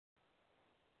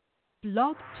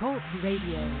Blog Talk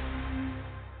Radio.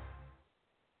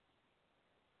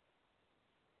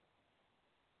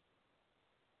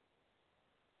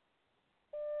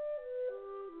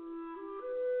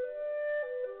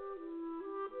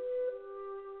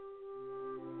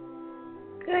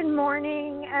 Good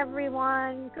morning,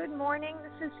 everyone. Good morning.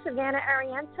 This is Sahvanna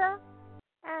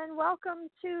and welcome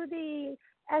to the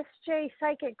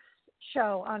SJPsychics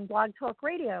show on Blog Talk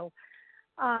Radio.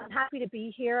 I'm happy to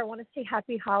be here. I want to say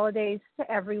happy holidays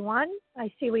to everyone.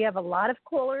 I see we have a lot of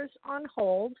callers on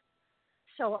hold,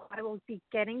 so I will be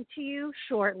getting to you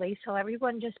shortly. So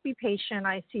everyone just be patient.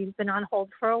 I see you've been on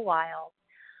hold for a while.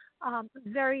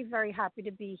 Very, very happy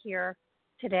to be here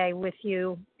today with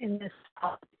you in this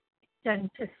and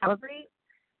to celebrate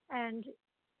and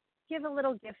give a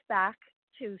little gift back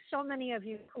to so many of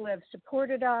you who have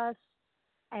supported us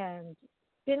and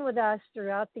been with us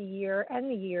throughout the year and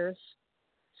the years.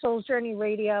 Soul's Journey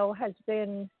Radio has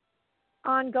been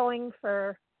ongoing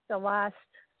for the last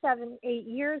 7-8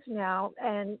 years now,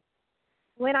 and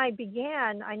when I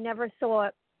began, I never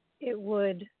thought it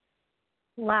would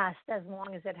last as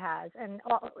long as it has. And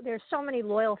there's so many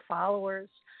loyal followers.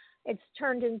 It's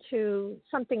turned into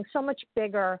something so much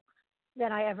bigger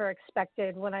than I ever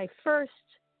expected. When I first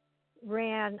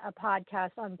ran a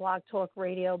podcast on Blog Talk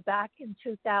Radio back in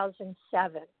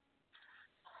 2007.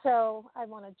 So I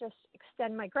want to just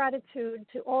extend my gratitude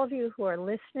to all of you who are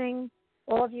listening,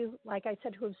 all of you, like I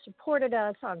said, who have supported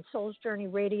us on Soul's Journey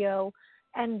Radio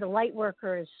and the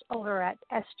Lightworkers over at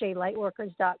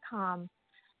SJLightworkers.com,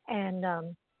 and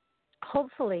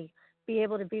hopefully be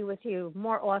able to be with you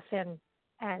more often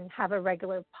and have a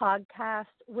regular podcast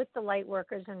with the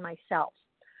Lightworkers and myself.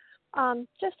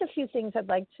 Just a few things I'd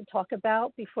like to talk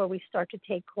about before we start to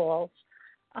take calls.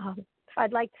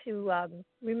 I'd like to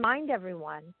remind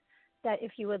everyone that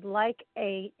if you would like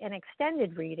an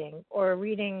extended reading or a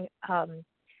reading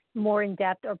more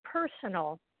in-depth or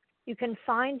personal, you can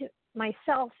find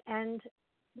myself and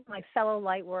my fellow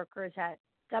Lightworkers at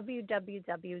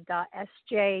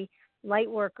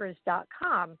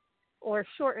www.sjlightworkers.com or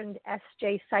shortened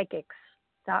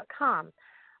SJPsychics.com.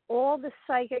 All the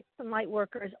psychics and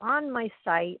Lightworkers on my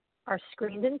site are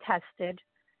screened and tested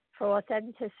for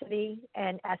authenticity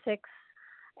and ethics.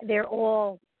 They're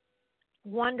all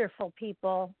wonderful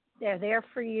people. They're there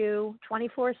for you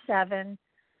 24/7.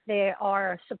 They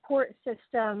are a support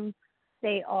system.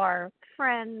 They are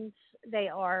friends. They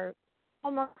are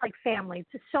almost like family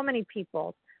to so many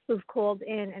people who've called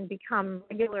in and become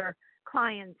regular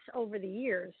clients over the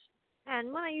years.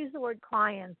 And when I use the word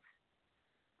clients,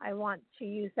 I want to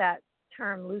use that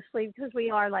term loosely because we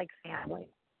are like family.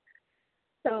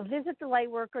 So visit the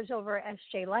Lightworkers over at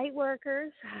SJ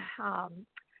Lightworkers.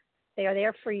 They are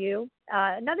there for you.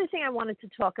 Another thing I wanted to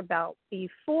talk about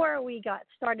before we got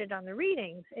started on the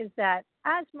readings is that,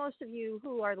 as most of you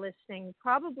who are listening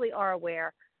probably are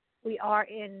aware, we are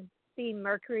in the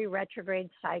Mercury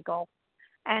retrograde cycle.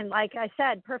 And like I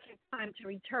said, perfect time to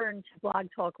return to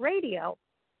Blog Talk Radio.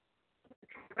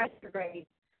 Retrograde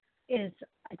is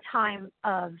a time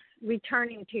of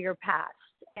returning to your past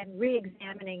and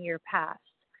re-examining your past,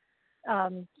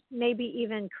 maybe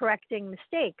even correcting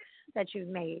mistakes that you've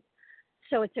made.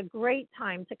 So it's a great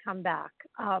time to come back.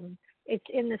 It's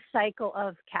in the cycle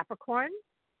of Capricorn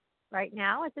right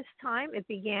now at this time. It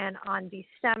began on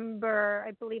December,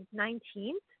 I believe,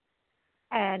 19th,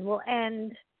 and will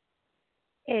end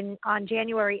on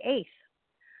January 8th.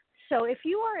 So if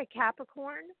you are a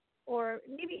Capricorn, or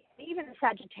maybe even a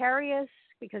Sagittarius,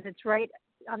 because it's right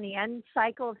on the end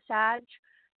cycle of Sag,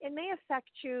 it may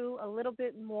affect you a little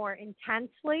bit more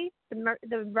intensely,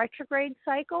 the retrograde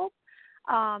cycle.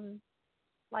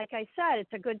 Like I said,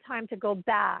 it's a good time to go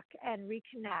back and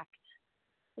reconnect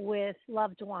with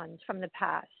loved ones from the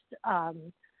past.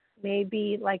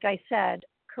 Maybe, like I said,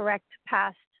 correct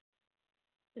past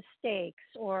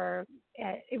mistakes or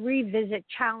revisit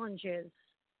challenges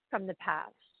from the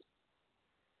past.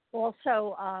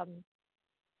 Also,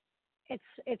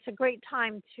 it's a great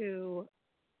time to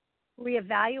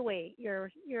reevaluate your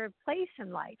place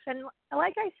in life. And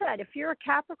like I said, if you're a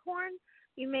Capricorn,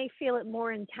 you may feel it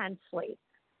more intensely.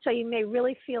 So you may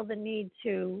really feel the need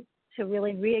to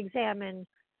really re-examine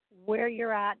where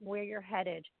you're at and where you're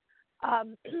headed.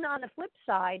 On the flip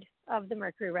side of the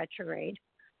Mercury retrograde,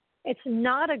 it's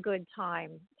not a good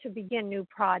time to begin new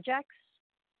projects,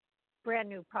 brand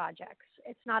new projects.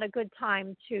 It's not a good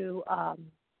time to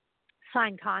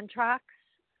sign contracts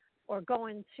or go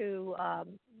into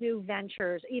new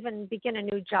ventures, even begin a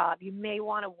new job. You may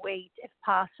want to wait, if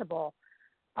possible,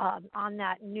 on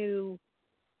that new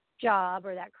job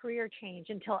or that career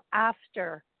change until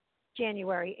after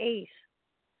January 8th.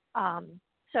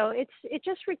 So it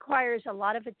just requires a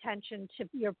lot of attention to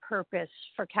your purpose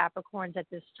for Capricorns at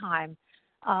this time,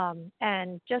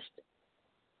 and just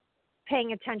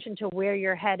paying attention to where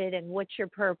you're headed and what's your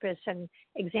purpose and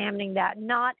examining that,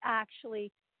 not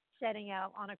actually setting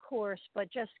out on a course,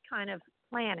 but just kind of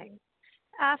planning.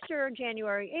 After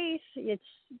January 8th,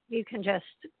 you can just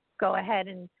go ahead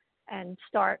and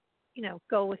start,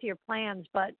 go with your plans.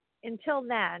 But until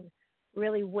then,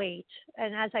 really wait.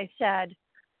 And as I said,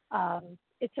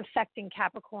 it's affecting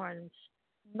Capricorns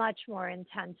much more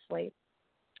intensely.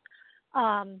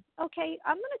 Okay,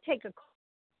 I'm going to take a call,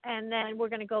 and then we're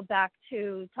going to go back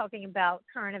to talking about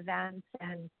current events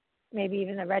and maybe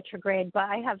even the retrograde. But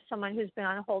I have someone who's been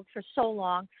on hold for so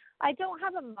long. I don't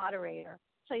have a moderator,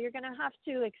 so you're going to have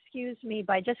to excuse me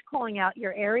by just calling out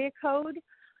your area code.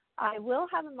 I will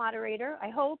have a moderator, I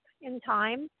hope, in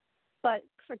time, but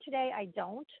for today I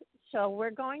don't. So we're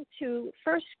going to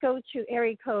first go to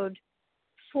area code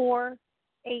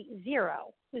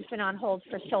 480, who's been on hold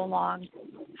for so long.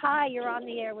 Hi, you're on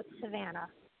the air with Sahvanna.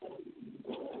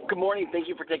 Good morning. Thank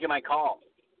you for taking my call.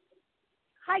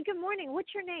 Hi, good morning.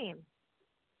 What's your name?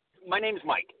 My name's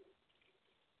Mike.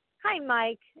 Hi,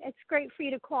 Mike. It's great for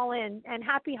you to call in, and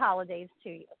happy holidays to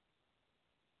you.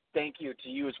 Thank you. To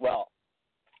you as well.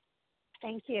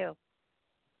 Thank you.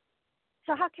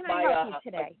 So how can I help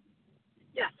you today?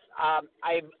 Yes.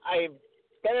 I've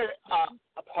been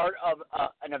a part of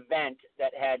an event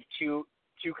that had two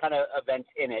kind of events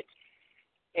in it,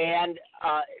 and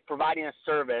providing a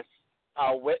service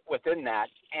within that.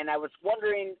 And I was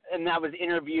wondering, and I was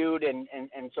interviewed and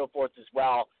so forth as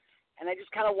well, and I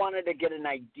just kind of wanted to get an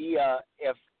idea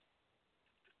if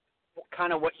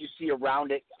kind of what you see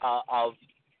around it of,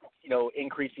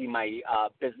 increasing my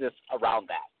business around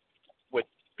that with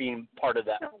being part of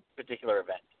that particular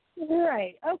event.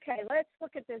 Right. Okay. Let's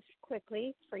look at this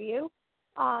quickly for you.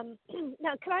 Now,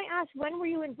 can I ask, when were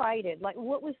you invited? Like,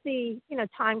 what was the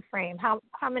time frame? How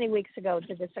many weeks ago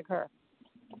did this occur?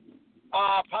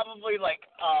 Probably like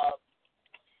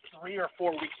 3 or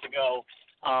 4 weeks ago,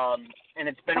 and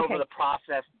it's been over the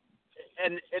process.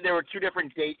 And there were two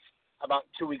different dates, about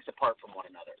 2 weeks apart from one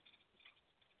another.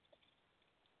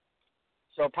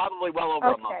 So probably well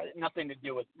over a month. Nothing to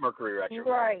do with Mercury retrograde.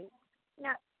 Right.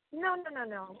 Now, no.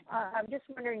 I'm just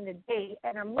wondering the date,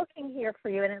 and I'm looking here for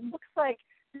you, and it looks like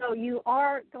you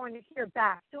are going to hear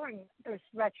back during this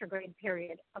retrograde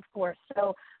period, of course.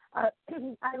 So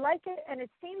I like it, and it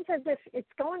seems as if it's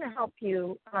going to help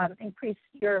you increase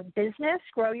your business,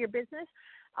 grow your business.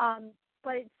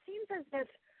 But it seems as if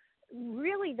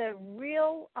really the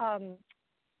real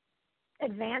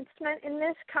advancement in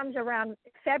this comes around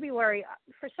February.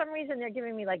 For some reason, they're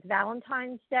giving me like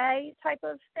Valentine's Day type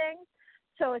of thing.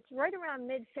 So it's right around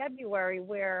mid-February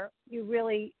where you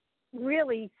really,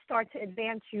 really start to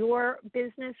advance your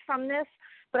business from this.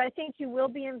 But I think you will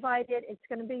be invited. It's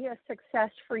going to be a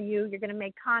success for you. You're going to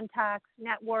make contacts,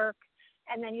 network,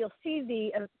 and then you'll see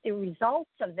the results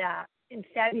of that in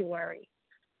February.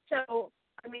 So,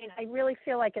 I mean, I really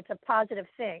feel like it's a positive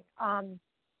thing.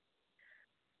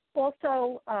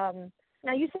 Also,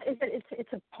 now you said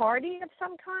it's a party of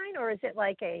some kind, or is it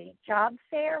like a job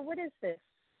fair? What is this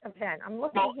event? I'm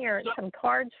looking here at some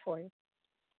cards for you.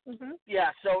 Mm-hmm. Yeah,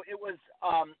 so it was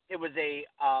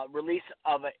a release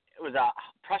of it was a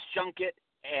press junket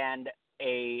and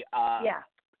a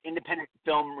independent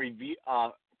film review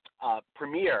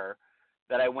premiere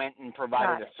that I went and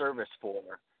provided a service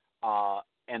for,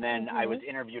 and then I was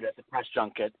interviewed at the press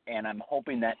junket, and I'm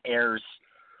hoping that airs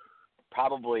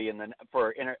probably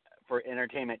for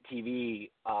entertainment TV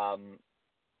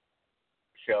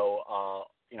show.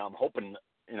 I'm hoping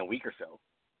in a week or so.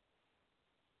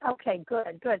 Okay,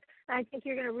 good. And I think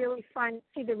you're going to really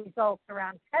see the results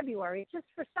around February. Just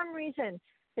for some reason,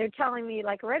 they're telling me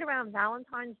like right around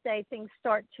Valentine's Day, things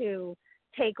start to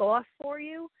take off for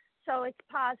you. So it's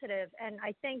positive, and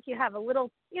I think you have a little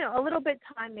bit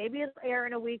time. Maybe it'll air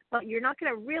in a week, but you're not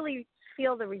going to really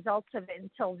feel the results of it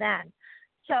until then.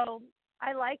 So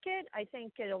I like it. I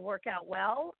think it'll work out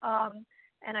well,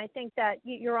 and I think that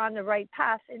you're on the right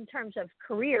path in terms of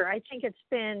career. I think it's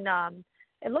been.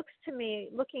 It looks to me,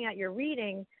 looking at your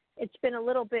reading, it's been a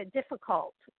little bit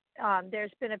difficult.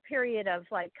 There's been a period of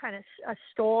like kind of a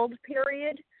stalled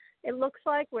period, it looks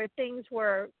like, where things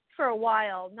were for a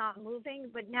while not moving,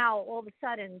 but now all of a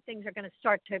sudden things are going to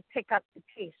start to pick up the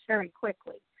pace very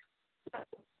quickly.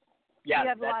 Yeah, you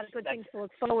have a lot of good things to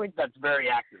look forward to. That's very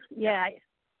accurate. Yeah.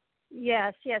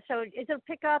 Yes. So it'll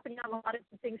pick up, and you have a lot of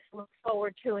good things to look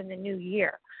forward to in the new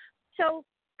year. So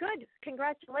good.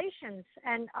 Congratulations.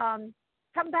 And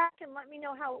come back and let me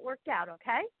know how it worked out,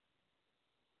 okay?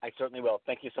 I certainly will.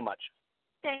 Thank you so much.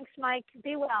 Thanks, Mike.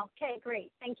 Be well. Okay,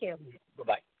 great. Thank you.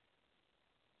 Bye-bye.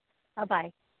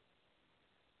 Bye-bye.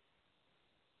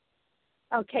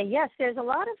 Okay, yes, there's a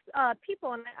lot of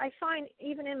people, and I find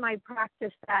even in my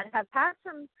practice that have had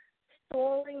some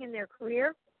stalling in their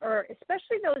career, or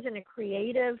especially those in a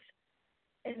creative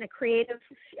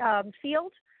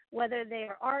field, whether they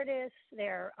are artists,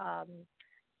 they're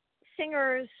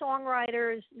singers,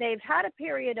 songwriters. They've had a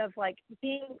period of like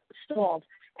being stalled,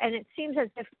 and it seems as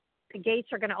if the gates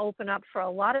are going to open up for a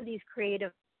lot of these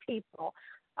creative people.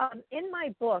 In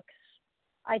my books,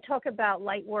 I talk about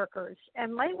light workers,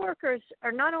 and light workers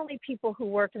are not only people who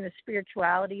work in the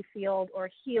spirituality field or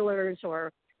healers,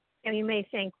 or and you may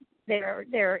think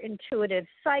they're intuitive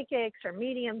psychics or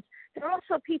mediums. They're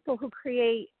also people who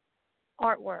create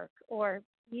artwork or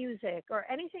music or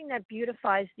anything that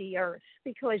beautifies the earth,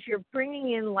 because you're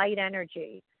bringing in light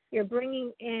energy. You're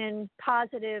bringing in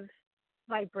positive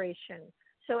vibration.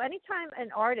 So anytime an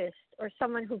artist or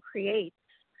someone who creates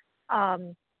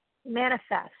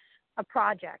manifests a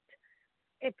project,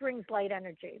 it brings light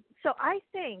energy. So I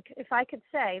think, if I could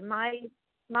say, my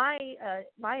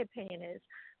opinion is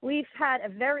we've had a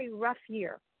very rough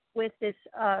year with this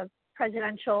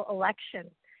presidential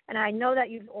election, and I know that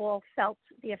you've all felt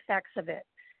the effects of it.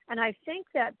 And I think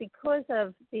that because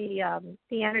of the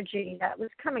energy that was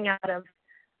coming out of,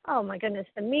 oh my goodness,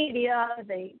 the media,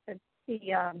 the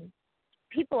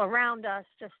people around us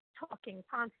just talking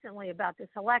constantly about this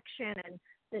election, and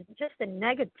just the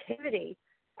negativity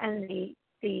and the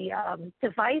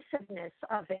divisiveness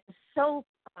of it is so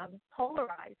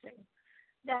polarizing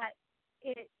that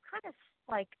it kind of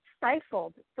like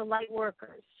stifled the light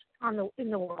workers in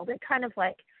the world. It kind of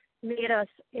like made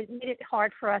it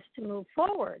hard for us to move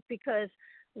forward, because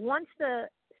once the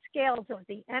scales of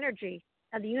the energy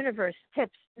of the universe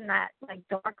tips in that like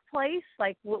dark place,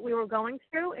 like what we were going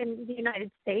through in the United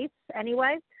States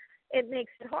anyway, it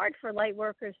makes it hard for light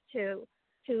workers to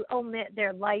omit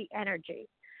their light energy.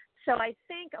 So I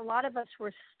think a lot of us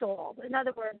were stalled. In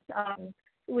other words,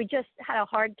 we just had a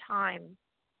hard time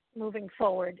moving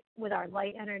forward with our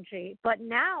light energy. But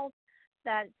now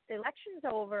that the election's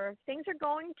over, things are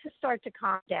going to start to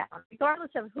calm down,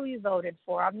 regardless of who you voted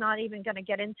for. I'm not even going to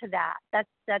get into that.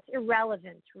 That's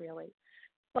irrelevant, really.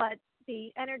 But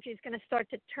the energy is going to start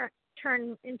to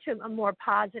turn into a more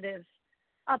positive,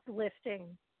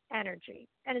 uplifting energy.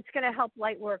 And it's going to help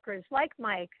light workers like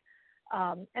Mike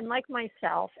and like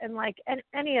myself and like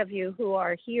any of you who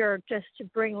are here just to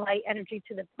bring light energy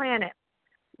to the planet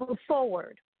move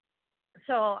forward.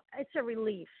 So it's a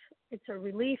relief. It's a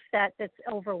relief that that's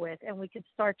over with, and we could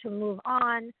start to move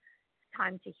on. It's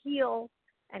time to heal,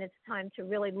 and it's time to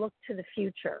really look to the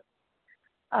future.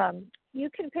 You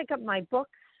can pick up my books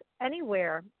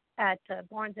anywhere at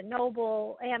Barnes &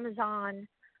 Noble, Amazon.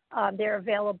 They're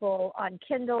available on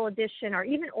Kindle edition or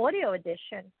even audio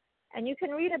edition, and you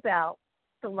can read about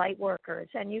the light workers,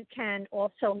 and you can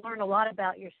also learn a lot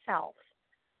about yourself.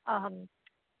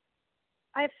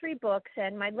 I have 3 books,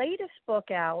 and my latest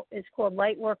book out is called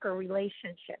Light Worker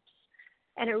Relationships,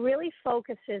 and it really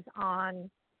focuses on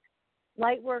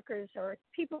light workers or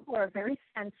people who are very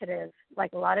sensitive,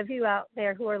 like a lot of you out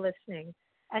there who are listening,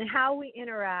 and how we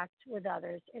interact with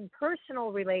others in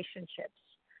personal relationships.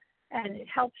 And it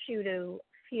helps you to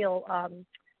feel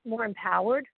more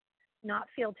empowered, not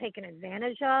feel taken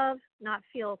advantage of, not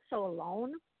feel so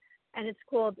alone. And it's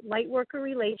called Light Worker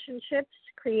Relationships,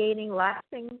 Creating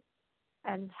Lasting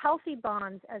and Healthy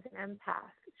Bonds as an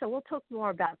Empath. So we'll talk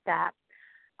more about that.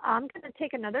 I'm going to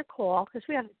take another call because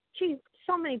we have,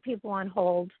 so many people on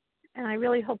hold, and I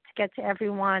really hope to get to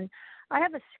everyone. I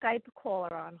have a Skype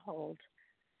caller on hold.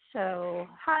 So,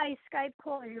 hi, Skype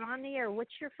caller, you're on the air.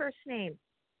 What's your first name?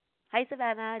 Hi,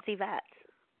 Sahvanna. It's Yvette.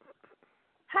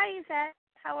 Hi, Yvette.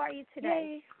 How are you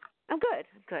today? Yay. I'm good.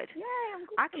 Yay,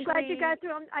 I'm glad you got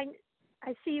through.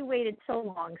 I see you waited so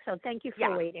long, so thank you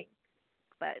for waiting.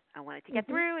 But I wanted to get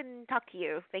through and talk to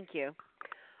you. Thank you.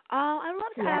 I'd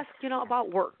love to ask,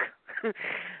 about work.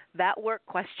 That work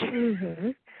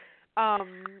question.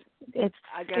 It's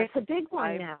a big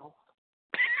one now.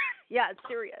 Yeah, it's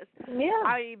serious. Yeah.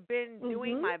 I've been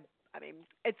doing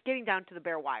it's getting down to the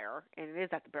bare wire, and it is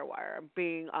at the bare wire. I'm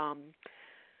being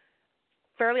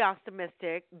fairly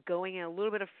optimistic, going in a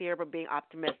little bit of fear, but being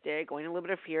optimistic, going in a little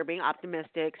bit of fear, being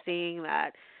optimistic, seeing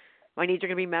that my needs are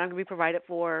going to be met, I'm going to be provided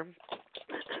for.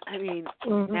 And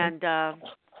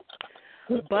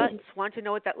but want to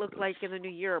know what that looks like in the new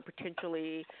year,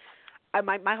 potentially.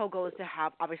 My whole goal is to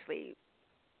have, obviously,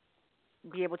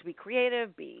 be able to be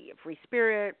creative, be a free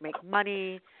spirit, make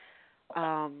money.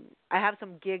 I have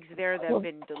some gigs there that have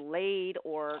been delayed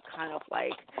or kind of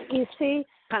like you see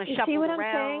kind of you shuffled see what around.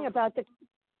 I'm saying about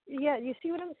yeah, you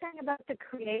see what I'm saying about the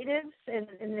creatives and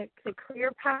the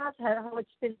career path, how it's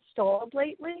been stalled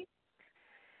lately?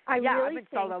 I've really been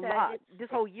stalled a think lot. This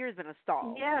whole year's been a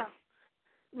stall. Yeah,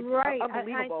 It's right.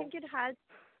 unbelievable. I think it has.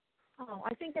 Oh,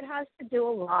 I think it has to do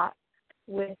a lot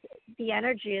with the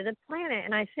energy of the planet,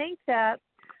 and I think that,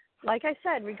 like I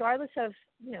said, regardless of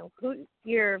who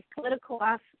your political,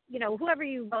 whoever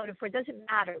you voted for, it doesn't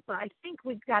matter. But I think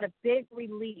we've got a big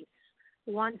release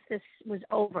once this was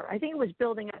over. I think it was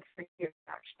building up for years,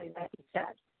 actually, like you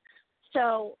said.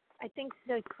 So I think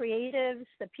the creatives,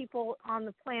 the people on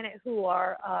the planet who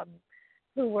are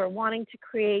wanting to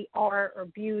create art or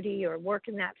beauty or work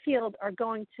in that field are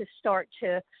going to start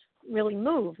to really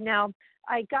move. Now,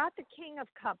 I got the King of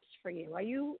Cups for you. Are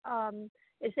you?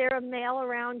 Is there a male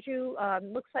around you?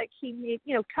 Looks like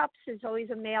Cups is always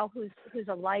a male who's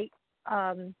a light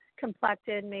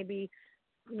complected, maybe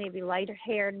lighter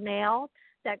haired male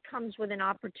that comes with an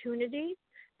opportunity.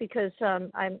 Because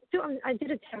I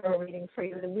did a tarot reading for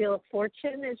you. The Wheel of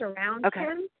Fortune is around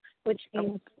him, which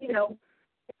means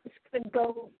it's going to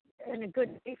go in a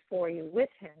good way for you with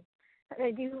him.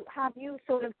 Have you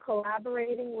sort of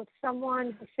collaborating with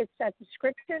someone who fits that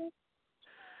description?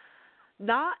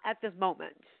 Not at this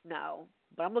moment, no.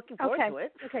 But I'm looking forward to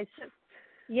it. Okay. So,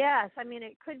 yes, I mean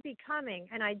it could be coming,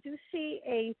 and I do see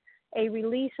a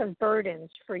release of burdens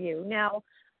for you now.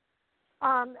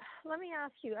 Let me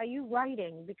ask you, are you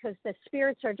writing? Because the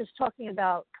spirits are just talking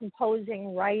about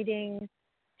composing, writing,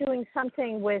 doing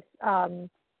something with, they're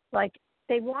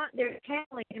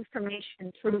channeling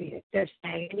information through you, they're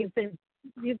saying, and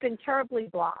you've been terribly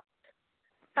blocked.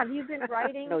 Have you been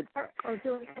writing No. or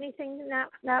doing anything in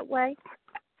that way?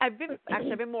 I've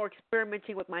been more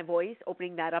experimenting with my voice,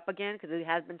 opening that up again because it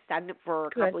has been stagnant for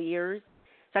a couple of years.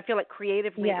 So I feel like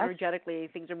creatively, energetically,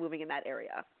 things are moving in that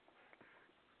area.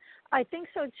 I think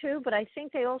so too, but I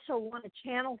think they also want to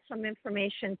channel some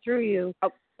information through you,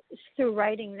 through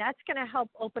writing. That's going to help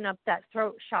open up that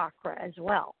throat chakra as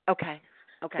well. Okay.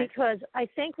 Because I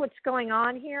think what's going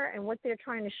on here and what they're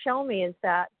trying to show me is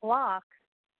that block,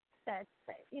 that's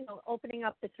opening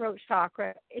up the throat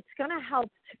chakra. It's going to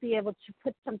help to be able to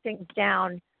put some things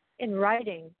down in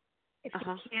writing. If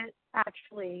you can't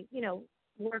actually,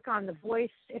 work on the voice,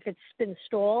 if it's been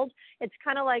stalled, it's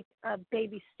kind of like a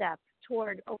baby step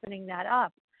toward opening that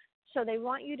up. So they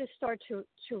want you to start to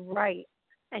write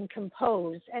and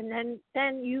compose, and then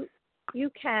you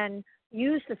can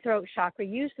use the throat chakra,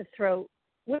 use the throat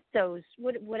with those,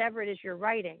 whatever it is you're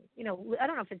writing. I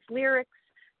don't know if it's lyrics,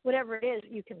 whatever it is,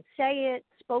 you can say it,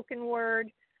 spoken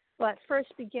word, but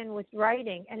first begin with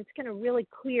writing, and it's going to really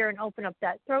clear and open up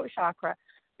that throat chakra.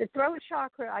 The throat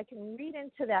chakra, I can read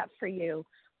into that for you,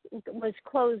 was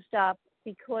closed up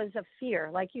because of fear.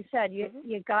 Like you said,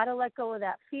 you got to let go of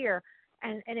that fear,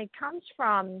 and it comes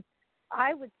from,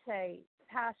 I would say,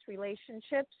 past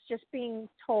relationships, just being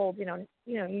told,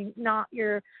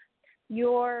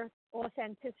 your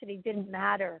authenticity didn't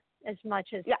matter as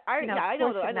much as I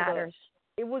know it matters.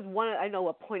 It was I know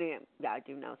a point in. Yeah, I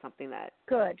do know something that.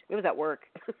 Good. It was at work.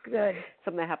 Good.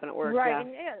 Something that happened at work. Right.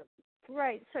 Yeah.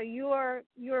 Right. So your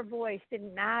voice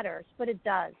didn't matter, but it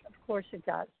does. Of course it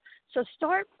does. So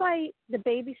start by the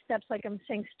baby steps, like I'm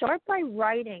saying. Start by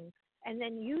writing, and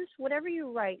then use whatever you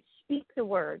write. Speak the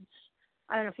words.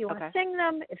 I don't know if you want to sing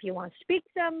them, if you want to speak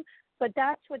them, but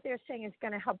that's what they're saying is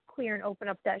going to help clear and open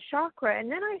up that chakra. And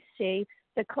then I see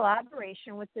the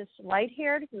collaboration with this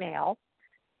light-haired male,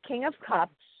 King of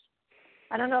Cups.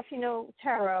 I don't know if you know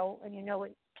tarot and you know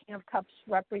what King of Cups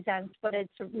represents, but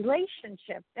it's a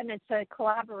relationship and it's a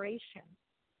collaboration.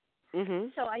 Mm-hmm.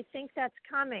 So I think that's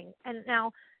coming. And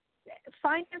now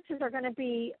finances are going to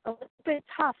be a little bit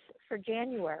tough for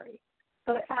January.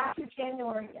 But after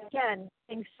January, again,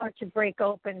 things start to break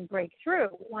open, break through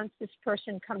once this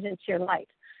person comes into your life.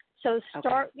 So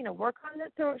start, work on the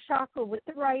throat chakra with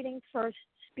the writing first.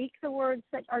 Speak the words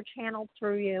that are channeled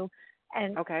through you,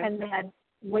 and then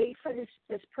wait for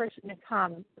this person to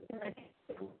come. And I think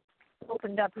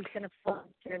opened up, he's going to flow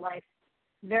into your life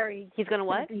He's going to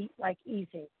what? Be like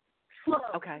easy. Flow.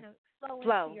 Okay.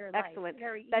 Flow into your Excellent. life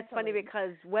very That's easily. funny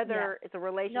because whether it's a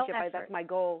relationship, that's my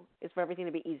goal, is for everything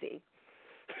to be easy.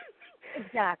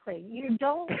 Exactly.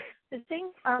 The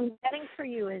thing I'm getting for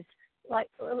you is let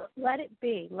it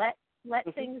be. Let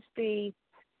things be.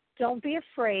 Don't be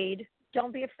afraid.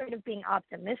 Don't be afraid of being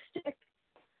optimistic.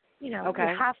 You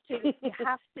have to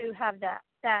have that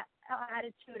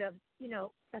attitude of,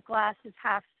 the glass is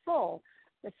half full,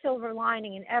 the silver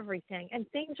lining in everything. And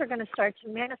things are going to start to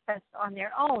manifest on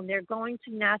their own. They're going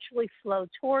to naturally flow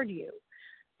toward you.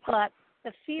 But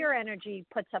the fear energy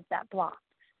puts up that block.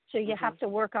 So you Mm-hmm. have to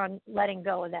work on letting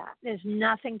go of that. There's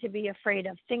nothing to be afraid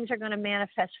of. Things are going to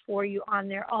manifest for you on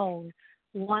their own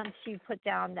once you put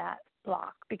down that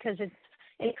block, because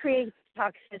it creates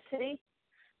toxicity,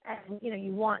 and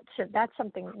you want to. That's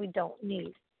something that we don't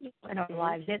need in our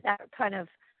lives. That kind of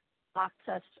blocks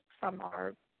us from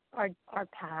our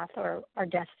path or our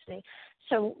destiny.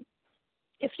 So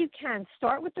if you can,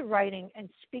 start with the writing and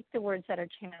speak the words that are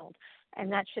channeled,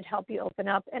 and that should help you open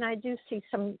up. And I do see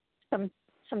some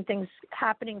things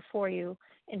happening for you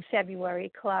in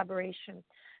February, collaboration.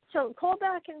 So call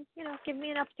back and give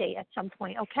me an update at some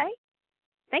point, okay?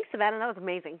 Thanks, Savannah. That was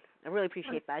amazing. I really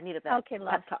appreciate that. I needed that. Okay,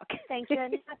 love. Talk. Thank you.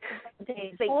 And happy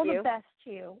days. Thank All you. the best to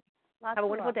you. Lots Have a of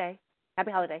wonderful love. day.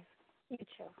 Happy holidays. You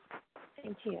too.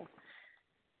 Same to you.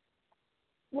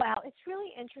 Wow, it's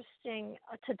really interesting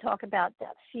to talk about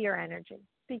that fear energy,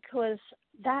 because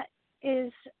that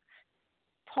is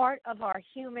part of our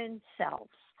human selves.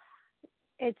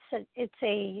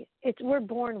 We're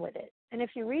born with it. And if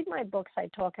you read my books, I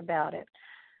talk about it.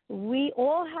 We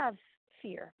all have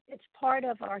fear. It's part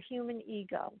of our human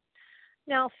ego.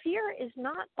 Now, fear is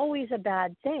not always a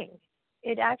bad thing.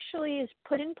 It actually is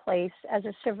put in place as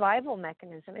a survival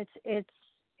mechanism.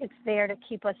 It's there to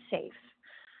keep us safe.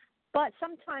 But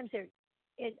sometimes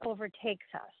it overtakes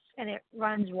us and it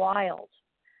runs wild.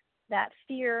 That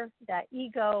fear, that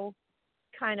ego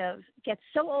kind of gets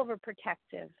so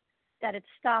overprotective that it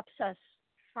stops us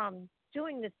from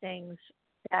doing the things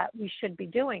that we should be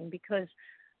doing, because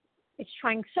it's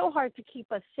trying so hard to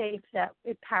keep us safe that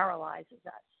it paralyzes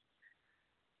us.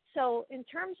 So in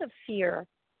terms of fear,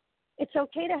 it's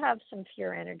okay to have some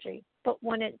fear energy, but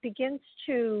when it begins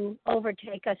to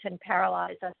overtake us and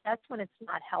paralyze us, that's when it's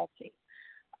not healthy.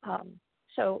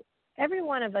 So every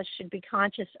one of us should be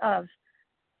conscious of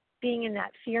being in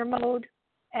that fear mode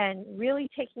and really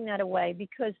taking that away,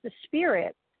 because the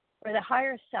spirit or the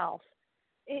higher self,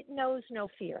 it knows no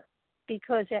fear,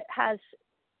 because there's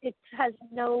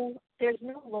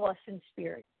no loss in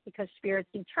spirit, because spirit's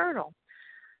eternal.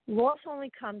 Loss only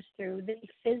comes through the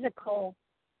physical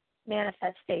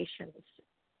manifestations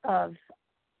of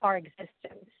our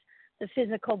existence. The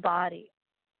physical body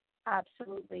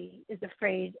absolutely is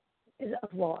afraid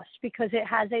of loss, because it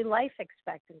has a life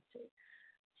expectancy.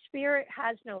 Spirit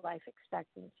has no life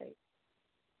expectancy,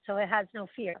 so it has no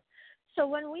fear. So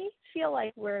when we feel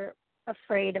like we're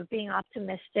afraid of being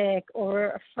optimistic, or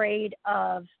we're afraid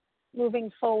of moving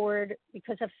forward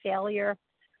because of failure,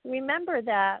 remember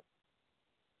that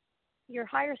your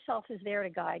higher self is there to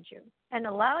guide you, and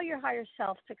allow your higher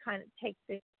self to kind of take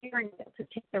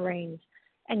the reins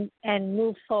and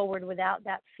move forward without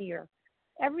that fear.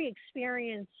 Every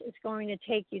experience is going to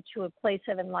take you to a place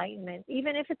of enlightenment,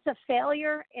 even if it's a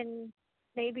failure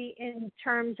maybe in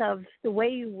terms of the way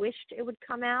you wished it would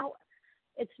come out.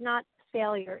 It's not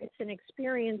failure. It's an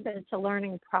experience, and it's a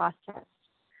learning process.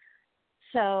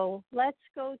 So let's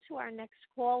go to our next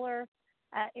caller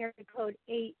at area code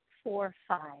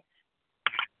 845.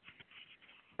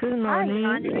 Good morning.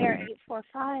 Hi, on air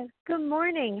 845. Good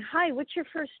morning. Hi, what's your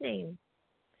first name?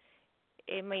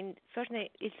 My first name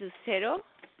is Lucero,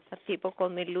 but people call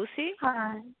me Lucy.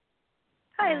 Hi.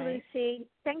 Hi, Lucy.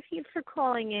 Thank you for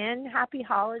calling in. Happy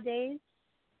holidays.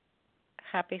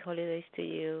 Happy holidays to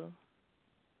you.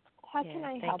 How can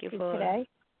I help you today?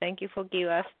 Thank you for giving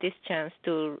us this chance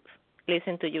to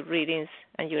listen to your readings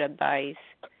and your advice.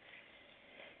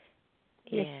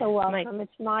 You're so welcome.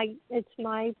 It's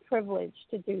my privilege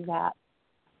to do that.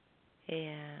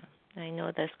 Yeah, I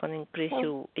know that's going to increase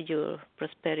your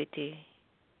prosperity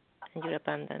and your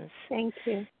abundance. Thank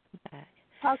you.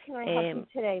 How can I help you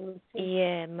today, Lucy?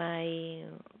 Yeah,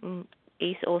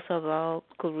 it's also about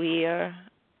career.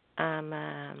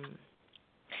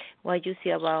 What you see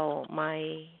about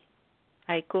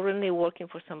I currently working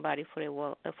for somebody for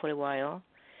a while.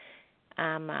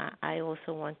 I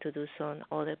also want to do some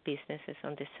other businesses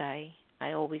on the side.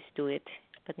 I always do it,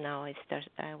 but now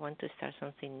I want to start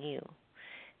something new.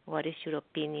 What is your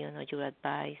opinion or your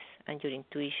advice and your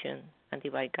intuition and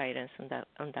divine guidance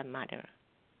on that matter?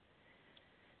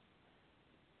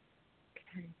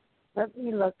 Okay. Let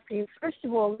me look for you. First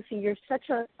of all, Lucy, you're such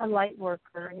a light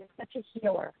worker and you're such a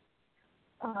healer.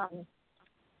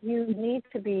 You need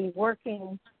to be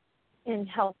working in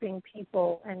helping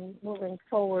people and moving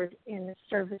forward in the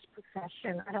service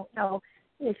profession. I don't know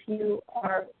if you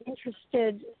are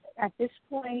interested at this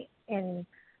point in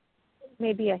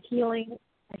maybe a healing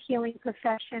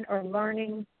profession or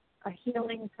learning a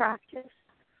healing practice,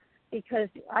 because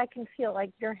I can feel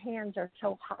like your hands are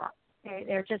so hot.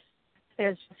 There's just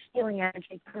healing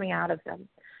energy coming out of them.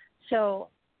 So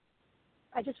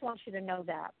I just want you to know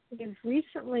that. You've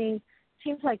recently,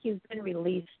 seems like you've been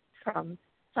released from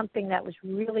something that was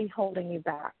really holding you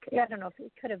back. I don't know if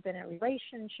it could have been a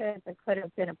relationship, it could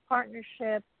have been a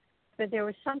partnership, but there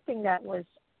was something that was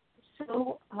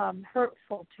so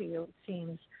hurtful to you, it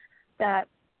seems, that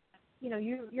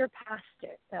you're past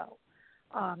it though,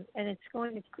 and it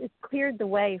cleared the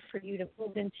way for you to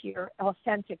move into your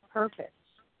authentic purpose.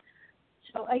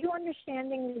 So, are you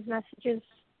understanding these messages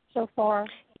so far?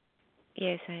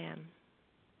 Yes, I am.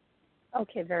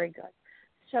 Okay, very good.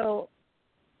 So,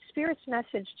 Spirit's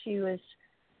message to you is,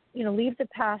 leave the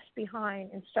past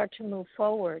behind and start to move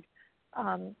forward.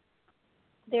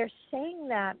 They're saying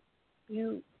that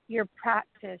your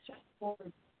practice or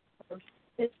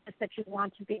business that you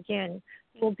want to begin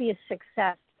will be a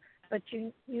success, but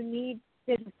there's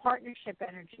a partnership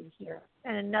energy here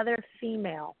and another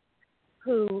female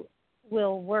who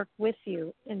will work with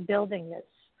you in building this.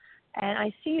 And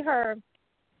I see her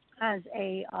as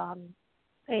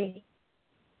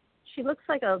she looks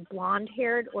like a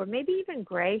blonde-haired or maybe even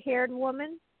gray-haired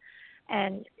woman,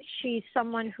 and she's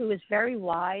someone who is very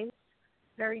wise,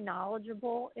 very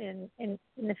knowledgeable in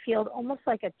the field, almost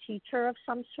like a teacher of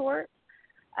some sort.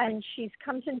 And she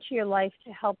comes into your life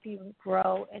to help you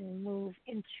grow and move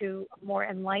into a more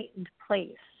enlightened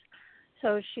place.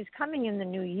 So she's coming in the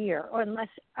new year, or unless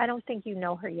I don't think you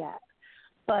know her yet.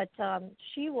 But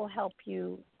she will help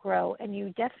you grow, and you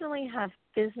definitely have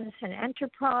business and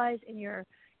enterprise in your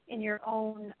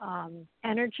own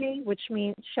energy, which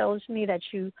shows me that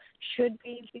you should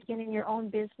be beginning your own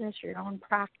business, your own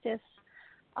practice.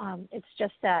 It's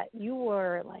just that you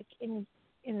were like in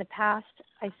the past.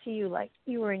 I see you like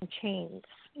you were in chains.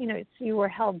 You were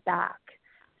held back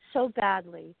so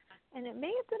badly, and it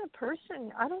may have been a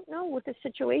person. I don't know what the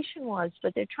situation was,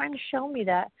 but they're trying to show me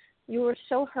that you were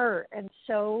so hurt and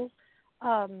so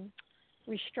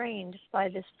restrained by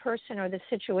this person or the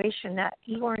situation that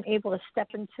you weren't able to step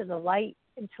into the light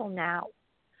until now.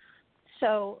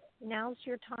 So now's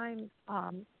your time.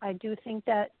 I do think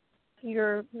that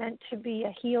you're meant to be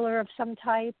a healer of some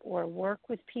type or work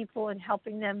with people and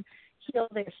helping them heal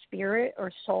their spirit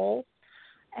or soul.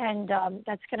 And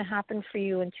that's going to happen for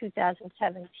you in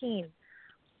 2017.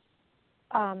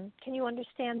 Can you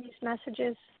understand these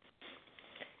messages?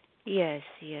 Yes,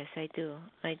 I do.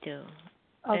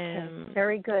 Okay,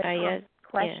 very good.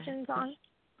 Questions yeah. on?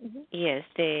 Mm-hmm. Yes,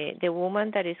 the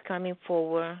woman that is coming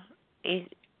forward,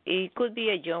 it could be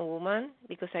a young woman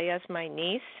because I asked my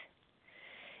niece.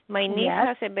 My niece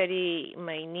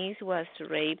my niece was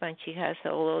raped and she has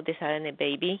all of a sudden a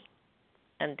baby,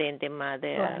 and then the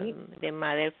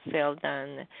mother felt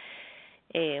and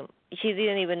she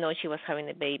didn't even know she was having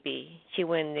a baby. She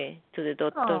went to the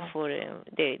doctor for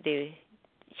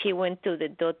she went to the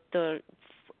doctor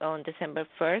on December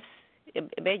 1st,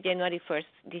 January 1st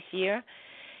this year,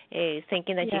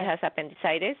 thinking that she has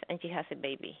appendicitis and she has a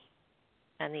baby.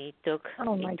 And it took,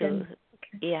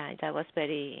 that was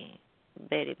very,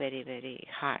 very, very, very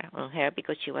hard on her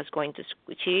because she is going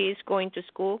to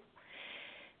school,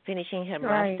 finishing her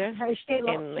master's. Is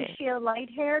she a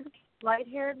light-haired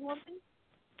woman?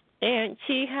 And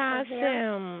she has,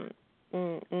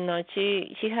 no,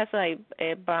 she has like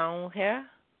brown hair.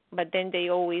 But then they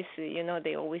always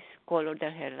color their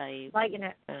hair like lighten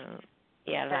it.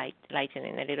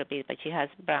 Lightening a little bit. But she has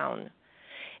brown,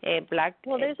 black.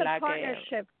 Well, there's a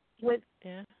partnership with.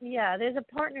 There's a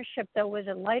partnership though with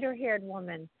a lighter-haired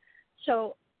woman.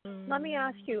 So let me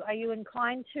ask you: are you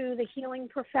inclined to the healing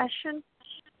profession?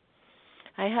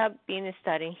 I have been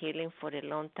studying healing for a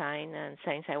long time, and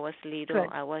since I was little,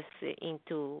 I was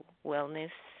into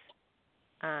wellness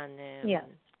and.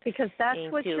 Because that's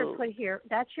what you're put here.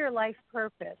 That's your life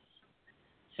purpose.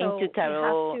 So into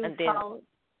tarot, you have to follow,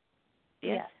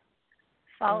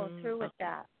 follow through with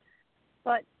that.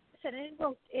 But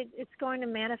it's going to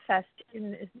manifest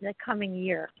in the coming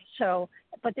year. So,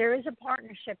 but there is a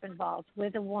partnership involved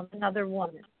with another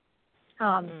woman.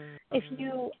 If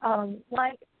you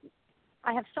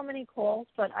I have so many calls,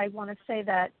 but I want to say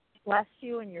that bless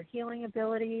you and your healing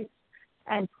abilities,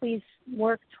 and please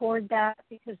work toward that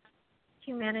because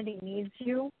humanity needs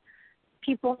you.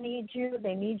 People need you.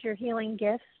 They need your healing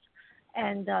gifts,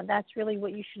 and that's really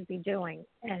what you should be doing.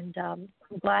 And I'm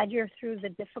glad you're through the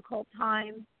difficult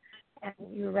time and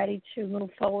you're ready to move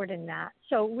forward in that.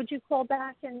 So would you call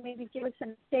back and maybe give us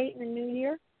an update in the new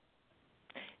year?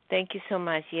 Thank you so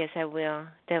much. Yes, I will.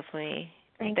 Definitely.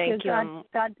 Thank you.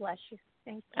 God bless you.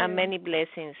 Thank you. And many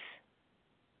blessings.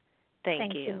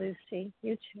 Thank you. Thank you, Lucy.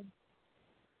 You too.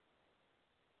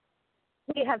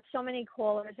 We have so many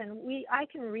callers, and I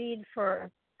can read for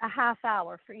a half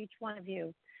hour for each one of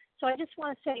you. So I just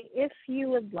want to say, if you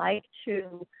would like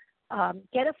to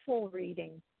get a full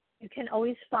reading, you can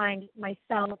always find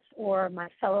myself or my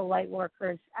fellow light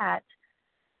workers at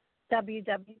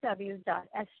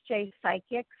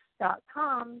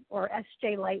www.sjpsychics.com or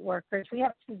SJ Lightworkers. We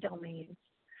have 2 domains.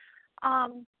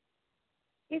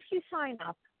 If you sign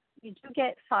up, you do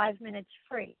get 5 minutes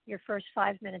free. Your first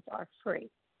 5 minutes are free,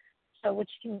 so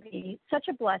which can be such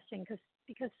a blessing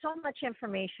because so much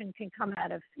information can come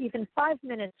out of even 5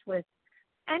 minutes with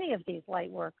any of these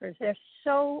light workers. They're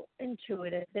so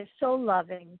intuitive. They're so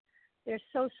loving. They're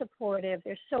so supportive.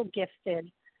 They're so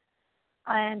gifted.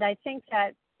 And I think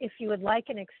that if you would like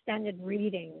an extended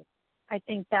reading, I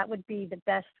think that would be the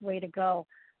best way to go.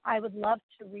 I would love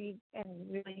to read and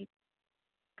really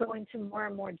go into more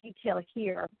and more detail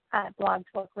here at Blog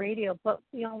Talk Radio, but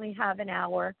we only have an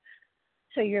hour.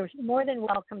 So you're more than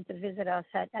welcome to visit us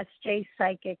at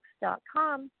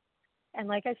SJPsychics.com. And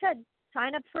like I said,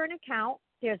 sign up for an account.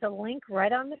 There's a link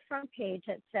right on the front page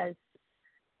that says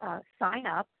sign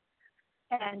up,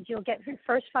 and you'll get your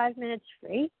first 5 minutes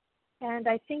free. And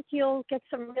I think you'll get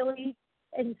some really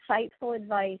insightful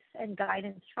advice and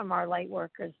guidance from our light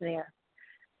workers there.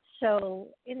 So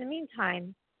in the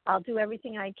meantime, I'll do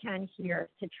everything I can here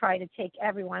to try to take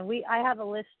everyone. I have a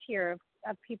list here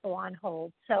of people on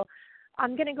hold. So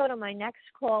I'm going to go to my next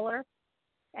caller,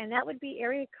 and that would be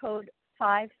area code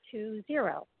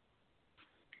 520.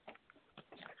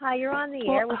 Hi, you're on the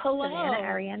air with Sahvanna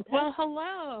Arienta. Well,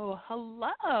 hello.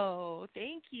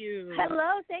 Thank you.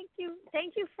 Hello, thank you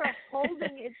for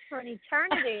holding it for an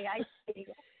eternity. I see.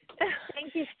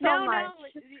 Thank you so much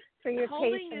for your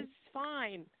patience.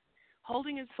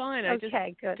 Holding is fine. Okay, I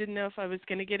just good. didn't know if I was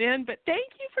going to get in, but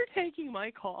thank you for taking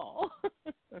my call.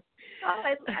 It's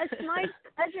my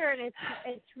pleasure, and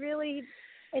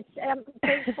I'm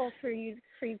grateful for you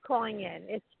calling in.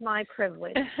 It's my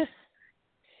privilege.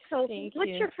 So,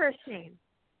 what's your first name?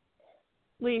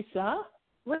 Lisa.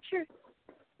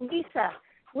 Lisa?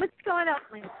 What's going on,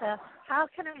 Lisa? How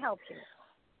can I help you?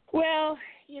 Well,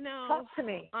 talk to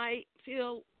me. I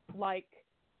feel like,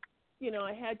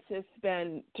 I had to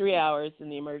spend 3 hours in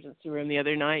the emergency room the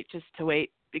other night just to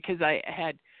wait because I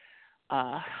had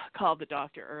called the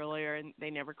doctor earlier and they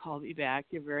never called me back.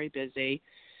 They're very busy.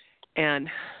 And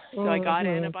so I got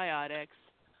antibiotics.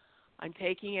 I'm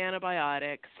taking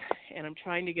antibiotics, and I'm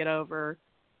trying to get over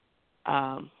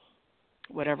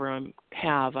whatever I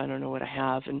have. I don't know what I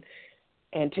have. And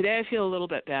today I feel a little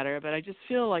bit better, but I just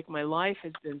feel like my life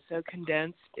has been so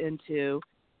condensed into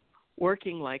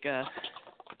working like a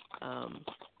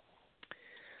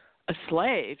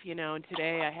slave, and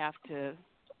today I have to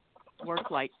work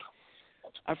like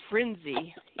a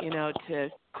frenzy,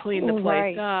 to clean the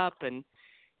place up, and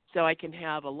so I can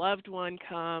have a loved one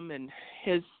come and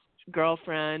his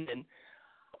girlfriend, and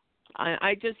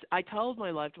I told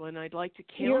my loved one I'd like to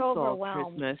cancel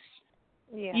Christmas.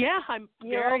 Yeah, I'm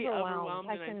very overwhelmed.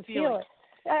 I can feel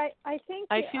it. I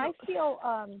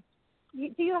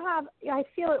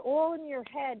feel it all in your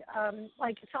head.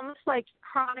 Like it's almost like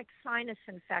chronic sinus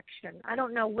infection. I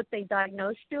don't know what they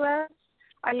diagnosed you as.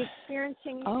 Are you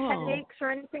experiencing headaches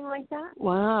or anything like that?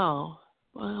 Wow.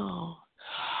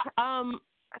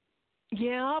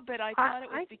 Yeah, but I thought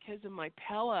it was because of my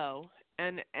pillow,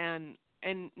 and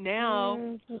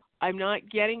now I'm not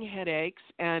getting headaches,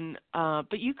 and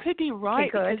but you could be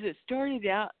right because it started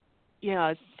out,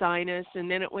 sinus, and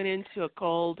then it went into a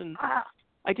cold, and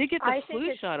I did get the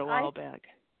flu shot a while back.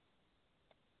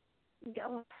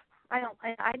 I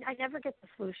never get the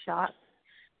flu shot,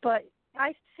 but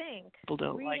I think people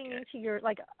don't reading like it. into your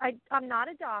I'm not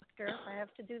a doctor. I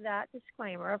have to do that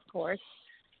disclaimer, of course.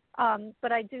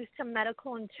 But I do some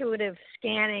medical intuitive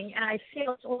scanning, and I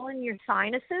feel it's all in your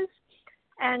sinuses,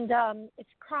 and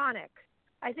it's chronic.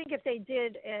 I think if they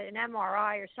did an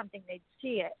MRI or something, they'd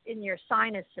see it in your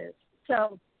sinuses.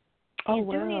 So you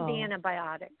do need the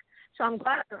antibiotic. So I'm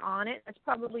glad you're on it. That's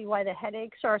probably why the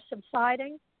headaches are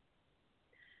subsiding.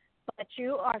 But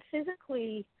you are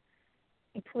physically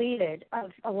depleted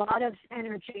of a lot of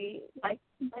energy, like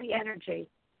body energy.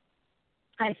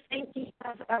 I think you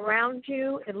have around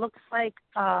you, it looks like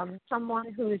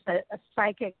someone who's a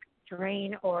psychic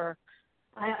drain, or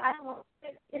I don't know,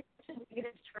 it's a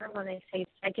negative term when they say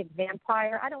psychic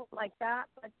vampire. I don't like that,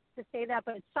 but to say that,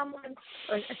 but it's someone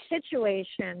or a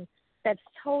situation that's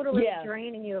totally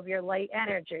draining you of your light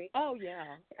energy. Oh,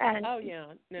 yeah. And,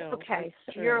 no. Okay,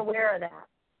 so you're aware of that.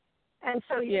 And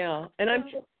so and I'm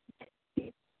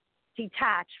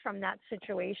detached from that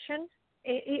situation.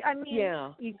 You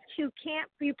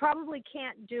probably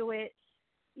can't do it,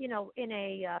 in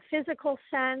a physical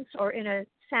sense or in a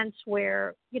sense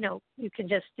where, you can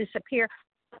just disappear.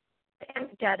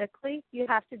 Energetically, you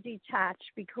have to detach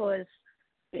because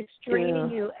it's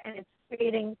draining you, and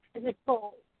creating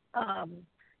physical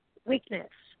weakness.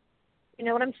 You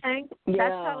know what I'm saying? Yeah.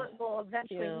 That's how it will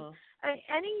eventually. Yeah.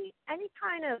 Any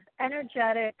kind of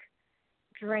energetic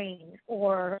drain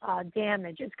or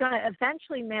damage is going to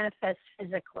eventually manifest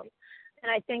physically,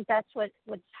 and I think that's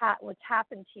what's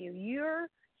happened to you. Your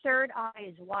third eye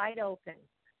is wide open,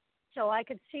 so I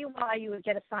could see why you would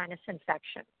get a sinus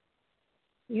infection.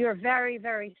 You're very,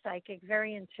 very psychic,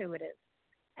 very intuitive,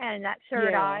 and that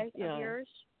third eye of yours,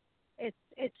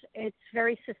 it's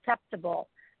very susceptible.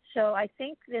 So I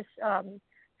think this.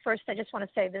 First, I just want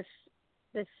to say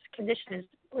this condition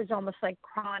was almost like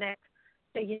chronic.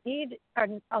 So you need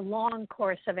a long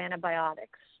course of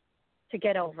antibiotics to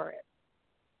get over it.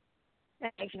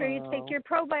 And make sure you take your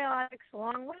probiotics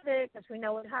along with it, because we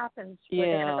know what happens with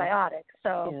antibiotics.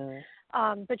 So,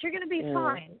 but you're going to be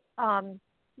fine.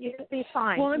 You're going to be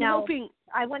fine. Well, I'm now, hoping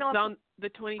I went off on the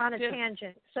 25th. On a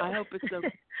tangent. So. I hope it's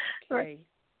okay.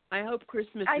 I hope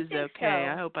Christmas is okay. So.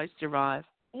 I hope I survive.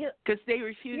 Because they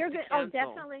refused to cancel. Oh,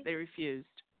 definitely. They refused.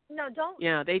 No, don't.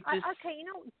 Yeah, they just. Okay,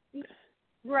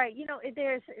 right.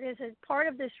 There's a part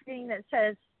of this reading that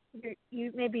says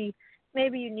you maybe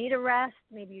you need a rest,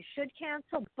 maybe you should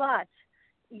cancel, but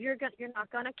you're not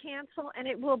going to cancel, and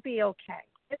it will be okay.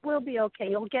 It will be okay.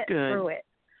 You'll get through it,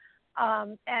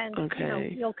 and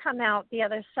you'll come out the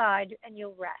other side, and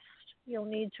you'll rest. You'll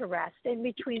need to rest in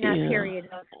between that period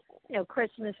of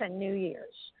Christmas and New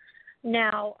Year's.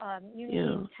 Now, you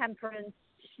need temperance.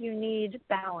 You need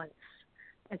balance.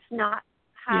 It's not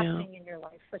happening in your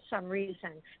life for some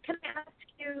reason. Can I ask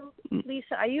you,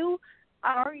 Lisa,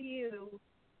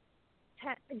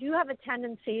 do you have a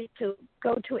tendency to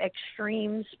go to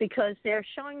extremes? Because they're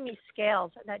showing me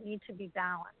scales that need to be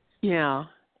balanced. Yeah.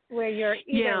 Where you're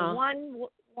either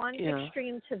one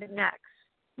extreme to the next.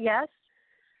 Yes?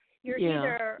 You're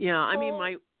either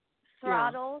full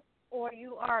throttle or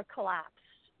you are collapsed.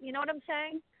 You know what I'm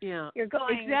saying? Yeah. You're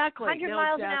going 100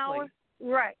 miles an hour.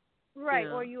 Right. Right.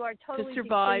 Yeah. Or you are totally to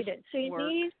survive depleted. So you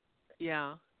need.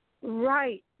 Yeah.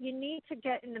 Right. You need to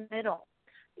get in the middle.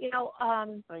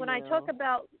 When I talk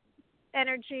about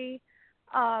energy,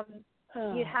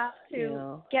 you have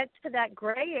to get to that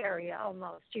gray area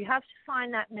almost. You have to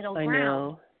find that middle ground.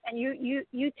 Know. And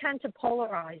you tend to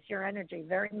polarize your energy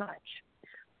very much.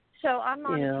 So I'm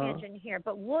on a tangent here,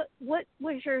 but what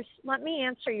was your? Let me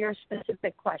answer your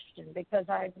specific question, because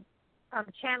I'm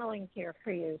channeling here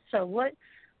for you. So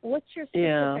what's your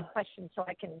specific question, so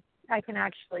I can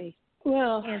actually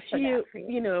answer that for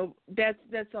you?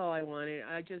 That's all I wanted.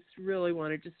 I just really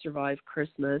wanted to survive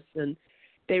Christmas, and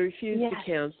they refused to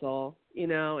cancel.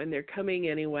 And they're coming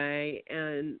anyway,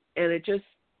 and it just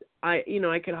I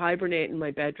could hibernate in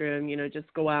my bedroom.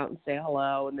 Just go out and say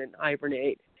hello, and then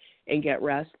hibernate and get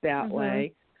rest that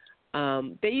way.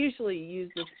 They usually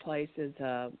use this place as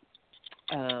a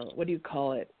what do you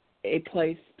call it? A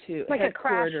place to like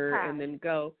headquarter a and then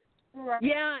go. Right.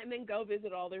 Yeah, and then go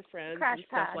visit all their friends and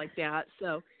stuff like that.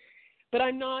 So, but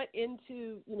I'm not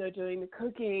into doing the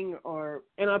cooking,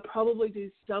 and I'll probably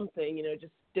do something.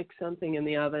 Just stick something in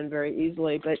the oven very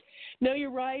easily. But no,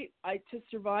 you're right. To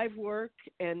survive work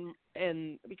and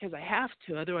because I have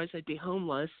to, otherwise I'd be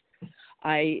homeless.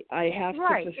 I have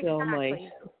to fulfill my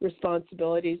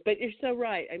responsibilities. But you're so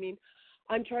right. I mean,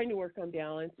 I'm trying to work on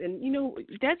balance, and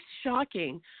that's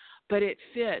shocking, but it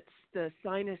fits the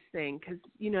sinus thing, because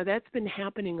that's been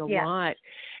happening a lot.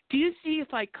 Do you see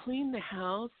if I clean the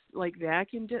house, like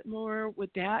vacuumed it more,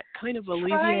 would that kind of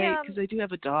alleviate? Because I do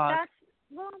have a dog.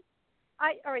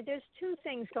 All right. There's two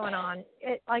things going on.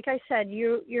 Like I said,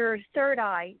 your third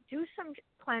eye. Do some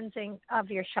cleansing of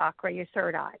your chakra, your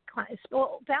third eye.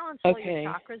 Balance all your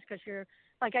chakras, because you're,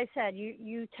 like I said,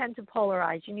 you tend to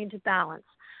polarize. You need to balance.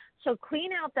 So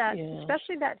clean out that,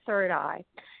 especially that third eye,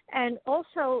 and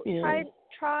also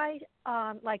try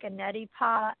like a neti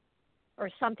pot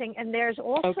or something. And there's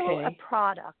also a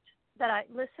product that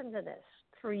listen to this.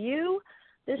 For you,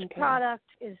 this product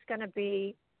is going to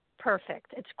be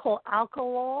perfect. It's called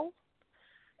alcohol.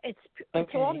 It's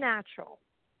all natural.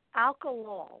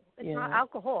 Alcohol. It's not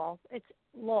alcohol. It's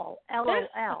lol.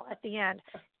 LOL at the end.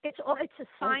 It's a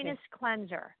sinus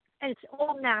cleanser, and it's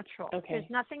all natural. There's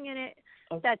nothing in it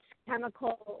that's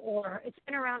chemical, or it's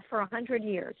been around for 100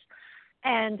 years.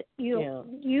 And you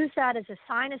use that as a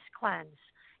sinus cleanse.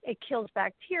 It kills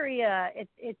bacteria.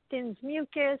 It thins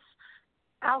mucus.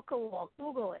 Alcohol.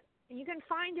 Google it. And you can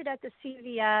find it at the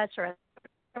CVS, or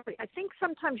I think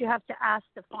sometimes you have to ask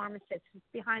the pharmacist. It's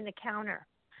behind the counter.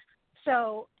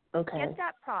 So get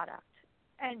that product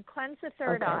and cleanse the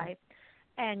third eye,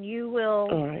 and you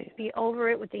will be over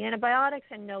it with the antibiotics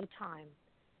in no time.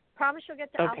 Promise you'll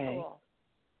get the alcohol.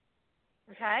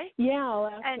 Okay? Yeah, I'll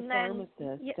ask and the then,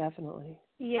 pharmacist, definitely.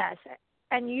 Yes,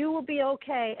 and you will be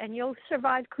okay, and you'll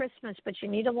survive Christmas, but you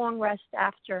need a long rest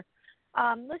after.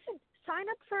 Listen, sign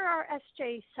up for our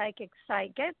SJPsychics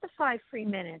site. Get the 5 free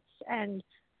minutes, and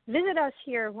visit us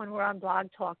here when we're on Blog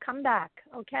Talk. Come back,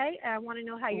 okay? I want to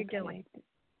know how you're doing.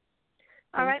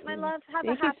 All right, my love, have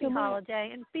a happy holiday,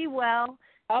 and be well.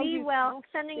 Be well.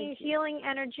 Sending you healing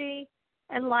energy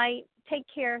and light. Take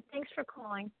care. Thanks for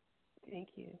calling. Thank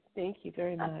you. Thank you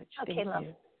very much. Okay, Thank love.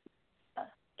 you.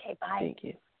 Okay, bye. Thank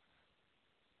you.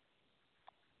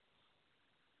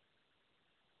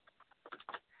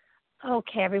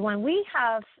 Okay, everyone. We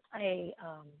have the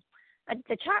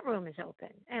chat room is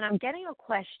open, and I'm getting a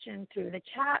question through the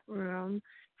chat room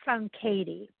from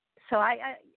Katie. So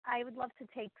I would love to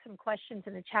take some questions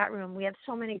in the chat room. We have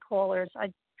so many callers,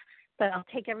 but I'll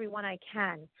take every one I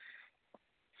can.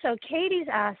 So Katie's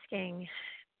asking,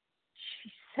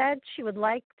 she said she would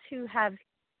like to have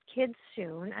kids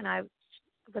soon, and I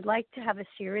would like to have a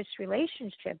serious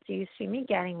relationship. Do you see me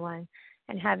getting one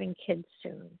and having kids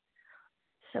soon?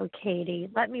 So Katie,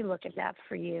 let me look at that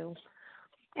for you.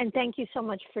 And thank you so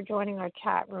much for joining our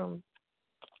chat room.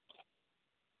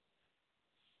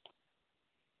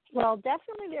 Well,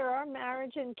 definitely there are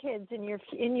marriage and kids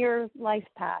in your life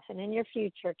path and in your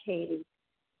future, Katie.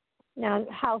 Now,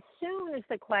 how soon is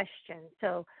the question?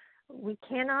 So we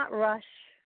cannot rush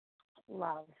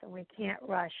love, and we can't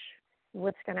rush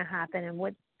what's going to happen and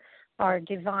what our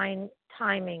divine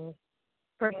timing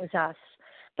brings us.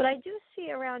 But I do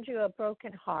see around you a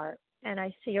broken heart, and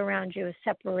I see around you a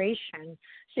separation.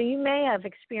 So you may have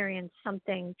experienced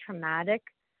something traumatic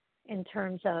in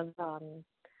terms of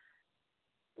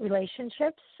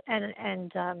relationships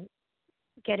and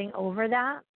getting over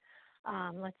that.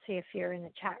 Let's see if you're in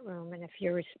the chat room, and if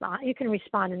you can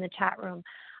respond in the chat room.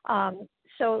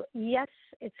 So yes,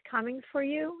 it's coming for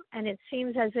you, and it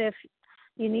seems as if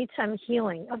you need some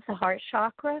healing of the heart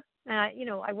chakra.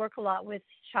 I work a lot with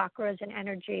chakras and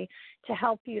energy to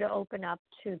help you to open up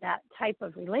to that type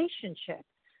of relationship.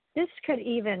 This could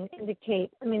even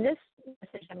indicate, this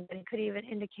message I'm getting could even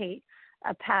indicate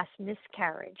a past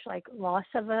miscarriage, like loss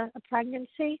of a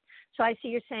pregnancy. So I see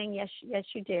you're saying, yes,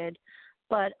 you did.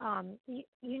 But you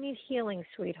need healing,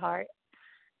 sweetheart.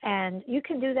 And you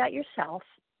can do that yourself.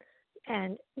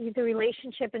 And the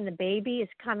relationship and the baby is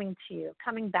coming to you,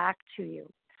 coming back to you.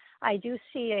 I do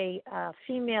see a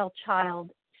female child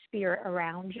spirit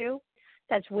around you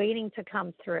that's waiting to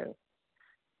come through.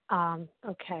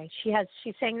 Okay,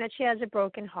 she's saying that she has a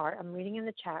broken heart. I'm reading in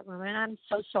the chat room, and I'm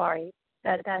so sorry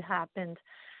that happened.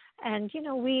 And,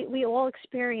 we all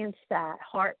experience that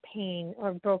heart pain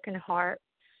or broken heart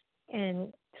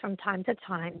from time to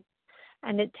time,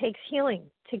 and it takes healing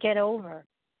to get over.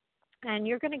 And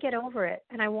you're going to get over it.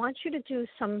 And I want you to do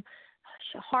some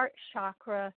heart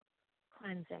chakra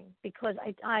cleansing, because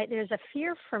there's a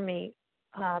fear for me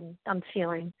I'm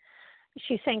feeling.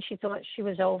 She's saying she thought she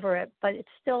was over it, but it's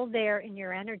still there in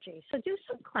your energy. So do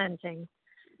some cleansing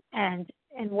and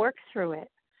work through it.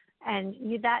 And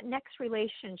that next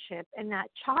relationship and that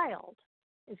child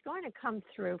is going to come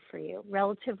through for you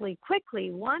relatively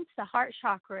quickly once the heart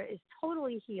chakra is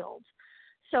totally healed.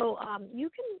 So you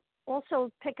can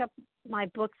also pick up my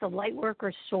book, The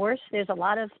Lightworker Source. There's a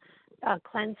lot of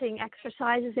cleansing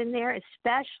exercises in there,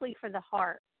 especially for the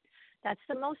heart. That's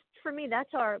for me, that's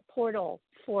our portal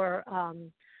for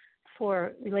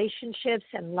relationships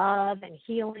and love and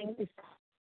healing.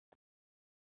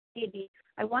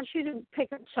 I want you to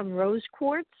pick up some rose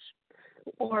quartz,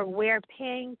 or wear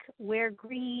pink, wear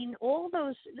green. All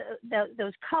those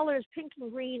colors, pink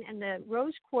and green, and the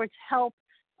rose quartz help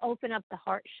open up the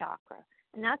heart chakra.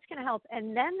 And that's going to help.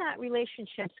 And then that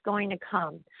relationship's going to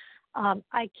come.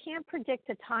 I can't predict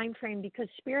a time frame, because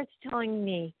Spirit's telling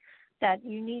me that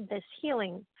you need this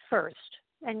healing first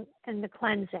and the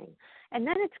cleansing. And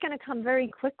then it's going to come very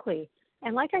quickly.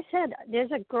 And like I said,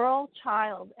 there's a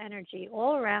girl-child energy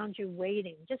all around you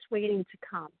just waiting to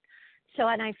come. So,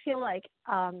 and I feel like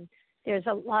there's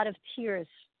a lot of tears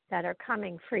that are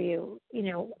coming for you,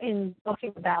 in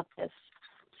talking about this.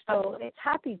 So it's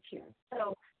happy tears.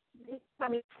 So it's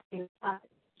coming for you.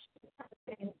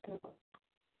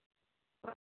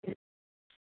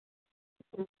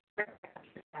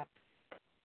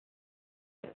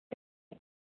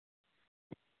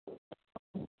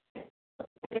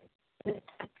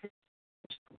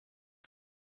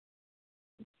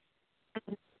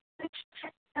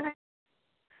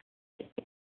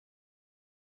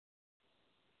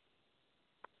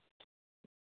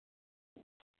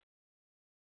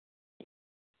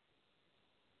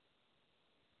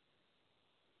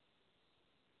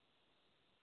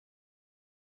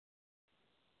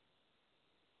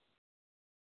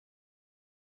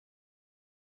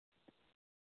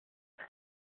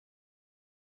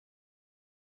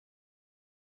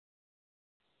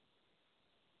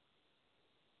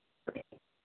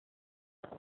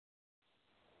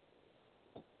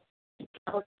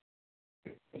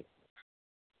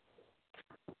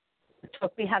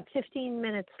 We have 15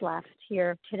 minutes left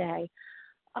here today,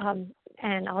 and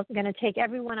I'm going to take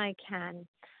everyone I can.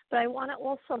 But I want to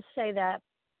also say that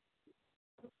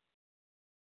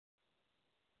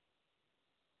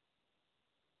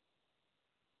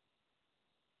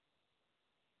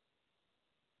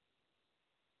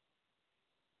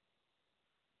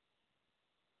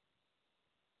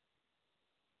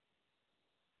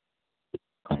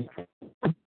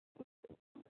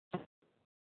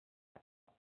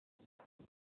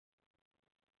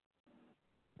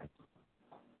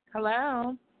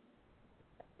Hello?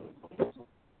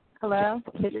 Hello?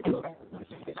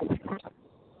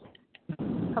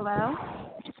 Hello?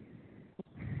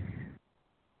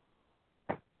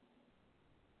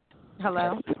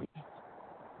 Hello?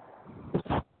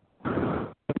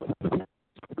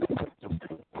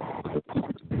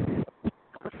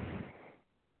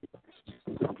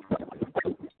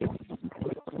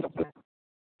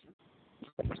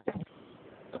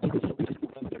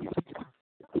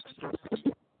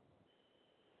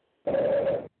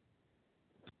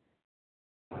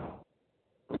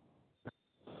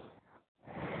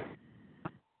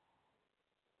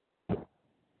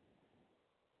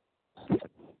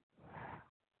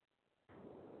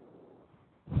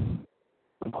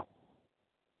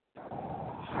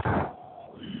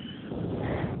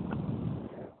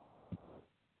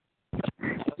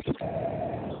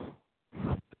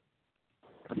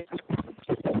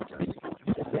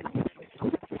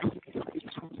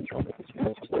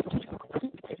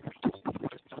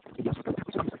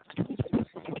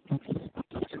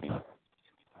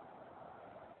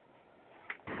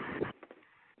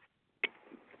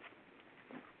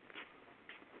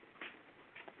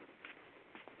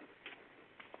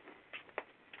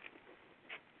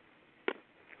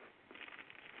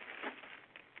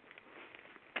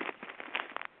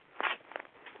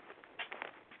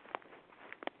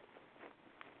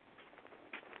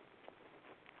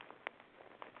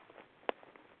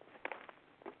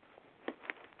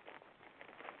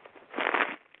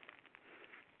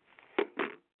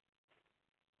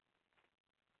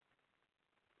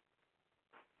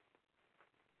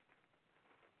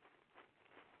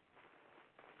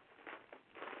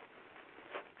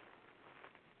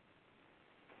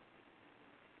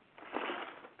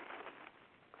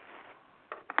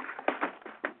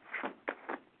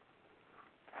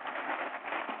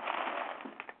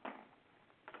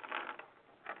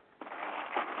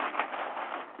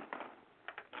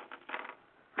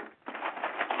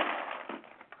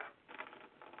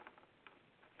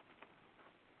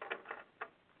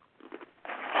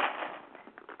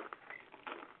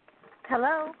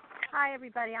 Hello. Hi,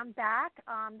 everybody. I'm back.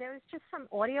 There was just some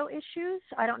audio issues.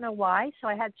 I don't know why, so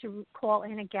I had to call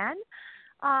in again.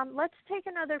 Let's take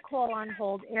another call on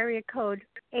hold, area code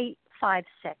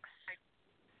 856.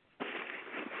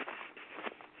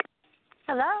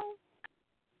 Hello?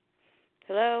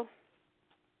 Hello.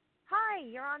 Hi,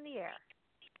 you're on the air.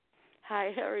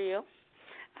 Hi, how are you?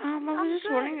 I I'm was just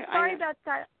good. wondering. Sorry about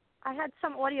that. I had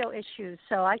some audio issues,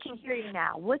 so I can hear you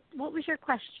now. What was your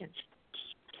question?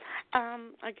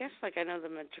 I guess I know the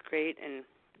retrograde and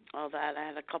all that. I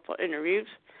had a couple of interviews,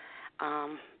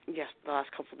 the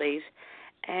last couple of days,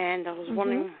 and I was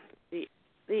wondering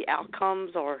the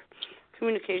outcomes or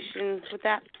communication with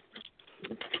that.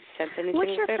 Sense anything?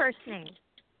 What's your first name?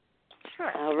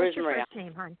 Sure. What's your Maria. first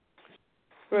name, hon?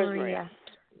 Maria.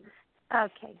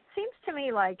 Okay. Seems to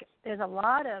me like there's a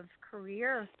lot of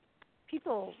career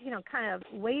people, kind of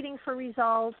waiting for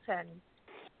results and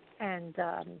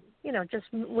just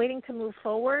waiting to move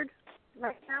forward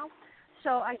right now. So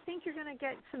I think you're going to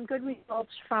get some good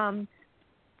results from,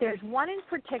 there's one in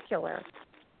particular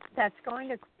that's going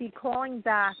to be calling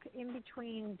back in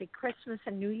between the Christmas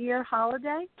and New Year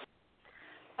holiday.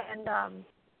 And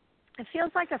it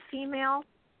feels like a female.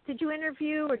 Did you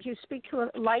interview or did you speak to a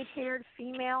light-haired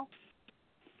female?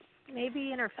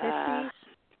 Maybe in her 50s?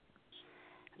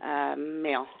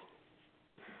 Male.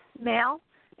 Male?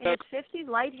 In his 50s,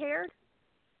 light-haired?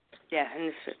 Yeah, in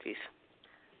his 50s.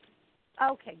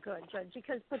 Okay, good.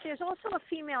 But there's also a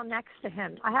female next to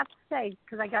him. I have to say,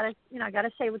 because I gotta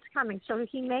say what's coming. So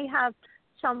he may have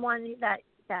someone that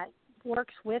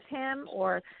works with him,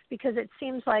 or because it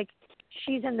seems like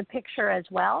she's in the picture as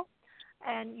well.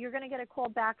 And you're going to get a call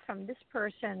back from this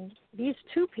person, these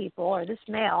two people, or this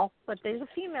male, but there's a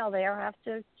female there. I have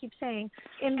to keep saying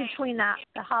in between the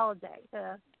holiday,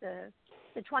 the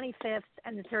 25th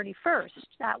and the 31st,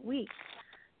 that week.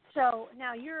 So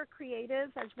now you're a creative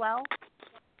as well,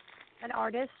 an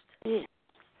artist.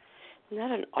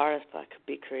 Not an artist, but I could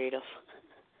be creative.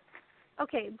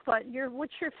 Okay, but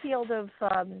what's your field of,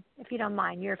 if you don't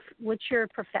mind, what's your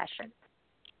profession?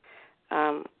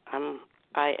 I'm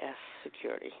IS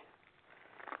security.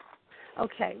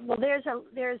 Okay. Well, there's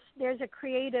a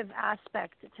creative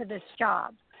aspect to this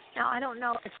job. Now, I don't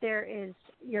know if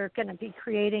you're going to be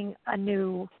creating a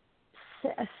new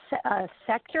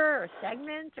sector or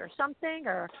segment or something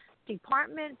or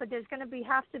department, but there's going to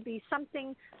have to be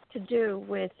something to do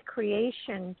with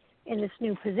creation in this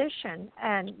new position,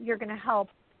 and you're going to help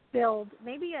build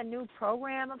maybe a new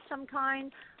program of some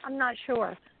kind. I'm not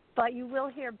sure, but you will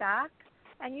hear back,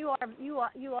 and you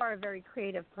are a very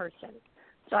creative person.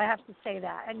 So I have to say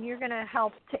that. And you're going to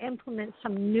help to implement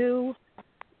some new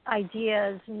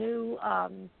ideas, new,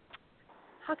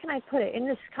 how can I put it, in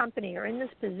this company or in this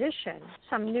position,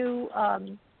 some new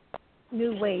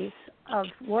ways of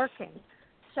working.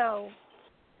 So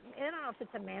I don't know if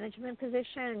it's a management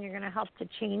position and you're going to help to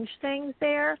change things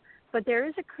there, but there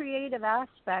is a creative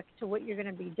aspect to what you're going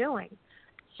to be doing.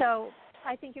 So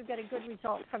I think you'll get a good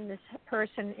result from this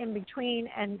person in between,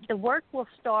 and the work will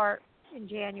start in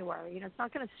January. It's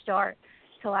not going to start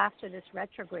till after this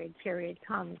retrograde period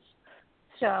comes.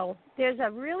 So there's a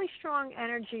really strong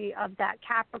energy of that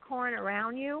Capricorn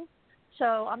around you. So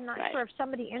I'm not sure if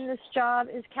somebody in this job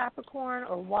is Capricorn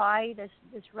or why this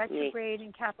retrograde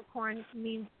in Capricorn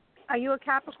means. Are you a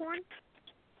Capricorn?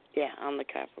 Yeah, I'm the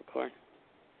Capricorn.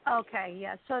 Okay,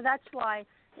 yeah. So that's why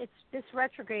this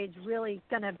retrograde's really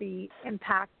going to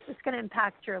it's going to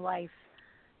impact your life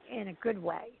in a good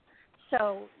way.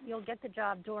 So you'll get the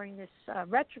job during this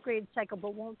retrograde cycle,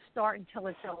 but won't start until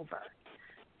it's over.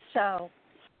 So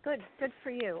good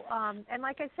for you. And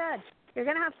like I said, you're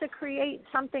going to have to create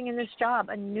something in this job,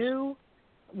 a new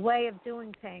way of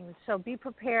doing things. So be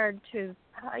prepared to,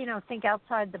 think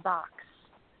outside the box.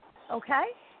 Okay?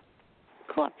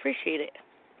 Cool. Appreciate it.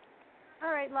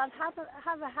 All right, love.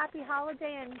 Have a happy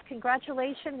holiday, and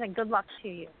congratulations, and good luck to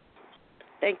you.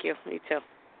 Thank you. You too.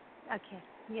 Okay.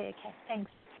 Yeah, okay.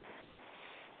 Thanks.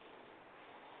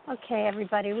 Okay,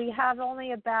 everybody. We have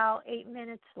only about 8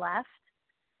 minutes left,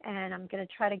 and I'm going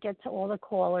to try to get to all the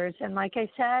callers. And like I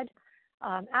said,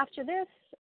 after this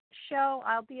show,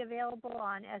 I'll be available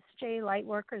on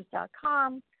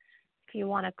sjlightworkers.com if you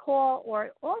want to call.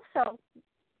 Or also,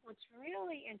 what's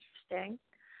really interesting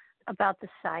about the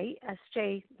site,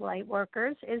 SJ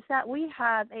Lightworkers, is that we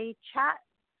have a chat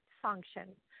function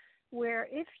where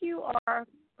if you are,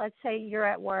 let's say you're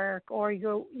at work or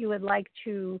you would like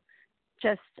to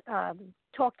just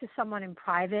talk to someone in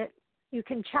private, you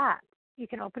can chat. You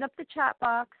can open up the chat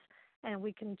box and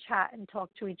we can chat and talk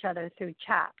to each other through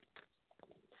chat.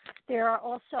 There are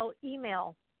also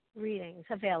email readings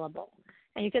available.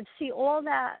 And you can see all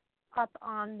that up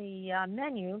on the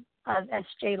menu of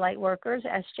SJ Lightworkers,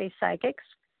 SJPsychics.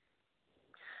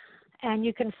 And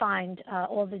you can find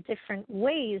all the different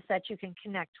ways that you can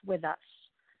connect with us.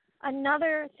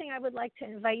 Another thing I would like to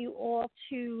invite you all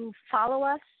to follow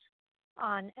us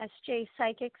on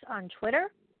SJPsychics on Twitter.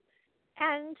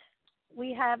 And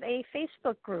we have a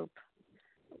Facebook group,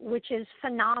 which is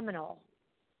phenomenal.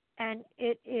 And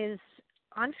it is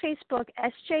on Facebook,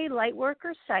 SJ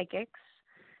Lightworkers Psychics.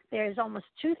 There's almost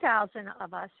 2,000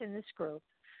 of us in this group.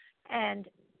 And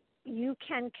you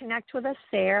can connect with us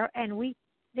there, and we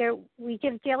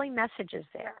give daily messages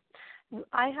there.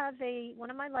 I have one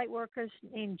of my light workers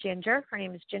named Ginger. Her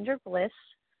name is Ginger Bliss.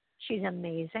 She's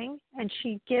amazing, and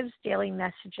she gives daily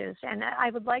messages. And I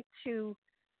would like to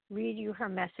read you her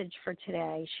message for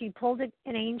today. She pulled an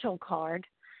angel card,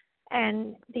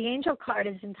 and the angel card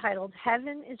is entitled,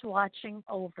 Heaven is Watching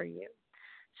Over You.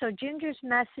 So Ginger's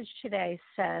message today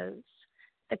says,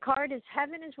 the card is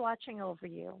Heaven is watching over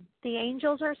you. The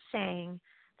angels are saying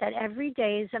that every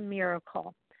day is a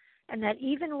miracle, and that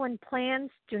even when plans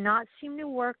do not seem to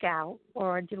work out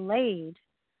or are delayed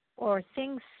or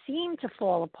things seem to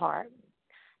fall apart,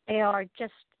 they are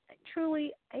just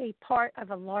truly a part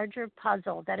of a larger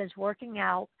puzzle that is working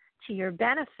out to your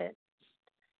benefit.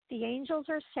 The angels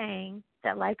are saying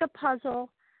that like a puzzle,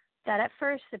 that at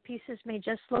first the pieces may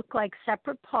just look like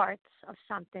separate parts of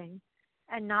something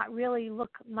and not really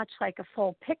look much like a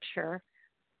full picture,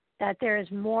 that there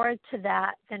is more to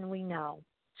that than we know.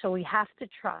 So we have to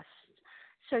trust.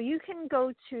 So you can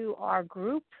go to our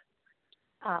group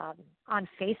on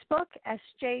Facebook,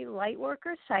 SJ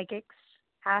Lightworkers Psychics,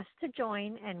 ask to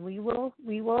join, and we will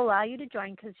allow you to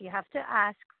join, because you have to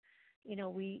ask.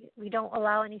 We don't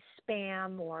allow any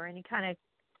spam or any kind of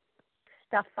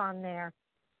stuff on there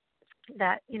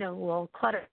that will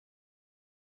clutter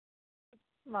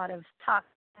a lot of toxic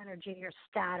energy or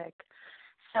static.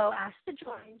 So ask to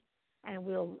join, and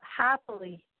we'll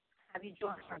happily have you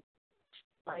join our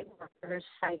Lightworkers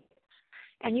Psychics.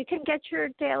 And you can get your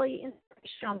daily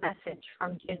inspirational message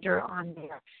from Ginger on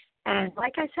there. And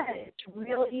like I said, it's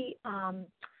really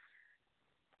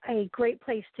a great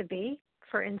place to be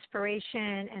for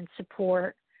inspiration and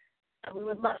support. So we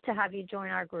would love to have you join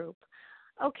our group.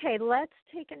 Okay, let's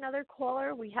take another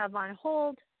caller. We have on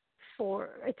hold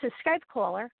it's a Skype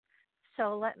caller.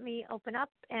 So let me open up.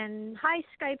 And hi,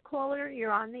 Skype caller.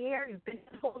 You're on the air. You've been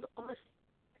on hold almost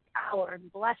an hour.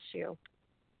 Bless you.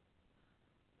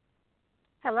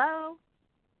 Hello.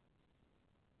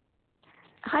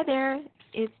 Hi there.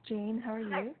 It's Jane. How are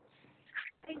you?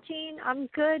 Hi, Jean. I'm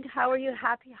good. How are you?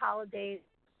 Happy holidays.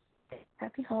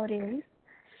 Happy holidays.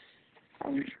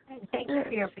 And thank you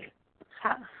for your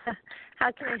how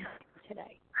can I help you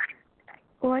today?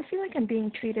 Well, I feel like I'm being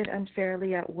treated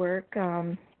unfairly at work.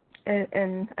 Is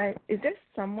there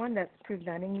someone that's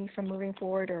preventing me from moving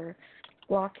forward or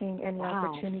blocking any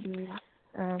opportunities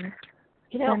for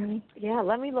me? Yeah,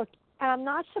 let me look. I'm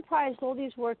not surprised all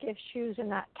these work issues in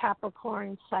that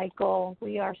Capricorn cycle.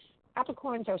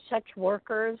 Capricorns are such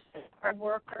workers, hard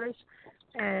workers,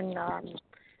 and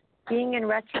being in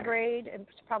retrograde,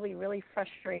 it's probably really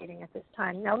frustrating at this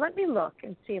time. Now let me look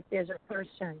and see if there's a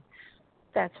person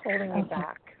that's holding you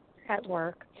back at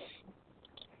work.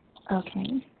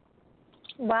 Okay.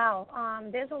 Wow,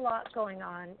 there's a lot going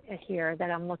on here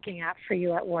that I'm looking at for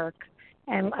you at work,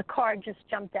 and a card just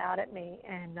jumped out at me,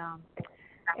 and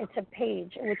it's a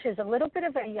page, which is a little bit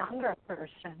of a younger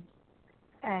person,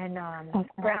 and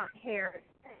brown hair.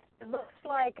 It looks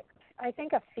like, I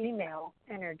think, a female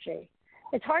energy.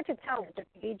 It's hard to tell with the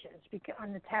pages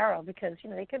on the tarot because,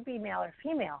 they could be male or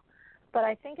female, but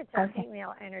I think it's a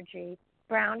female energy.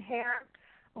 Brown hair,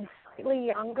 slightly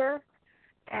younger,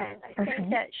 and I think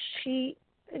that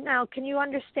now, can you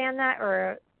understand that,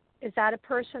 or is that a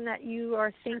person that you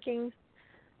are thinking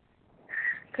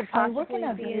could possibly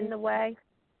be in the way?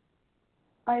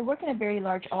 I work in a very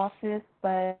large office,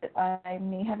 but I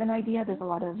may have an idea. There's a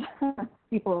lot of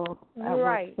people at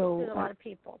work. So, there's a lot of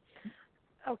people.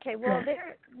 Okay, well,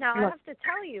 now I have to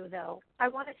tell you, though, I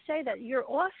want to say that your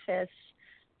office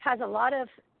has a lot of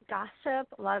gossip,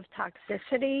 a lot of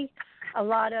toxicity, a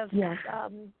lot of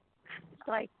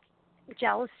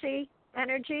jealousy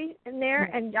energy in there.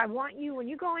 And I want you, when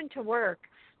you go into work,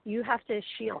 you have to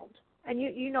shield. And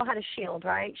you know how to shield,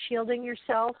 right? Shielding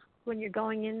yourself when you're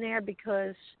going in there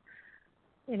because,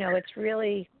 it's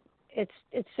really, it's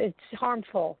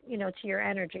harmful, to your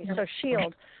energy. So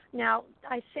shield. Now,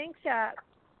 I think that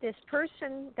this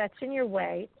person that's in your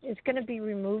way is going to be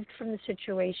removed from the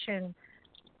situation.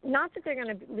 Not that they're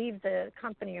going to leave the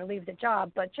company or leave the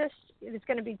job, but just it's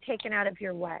going to be taken out of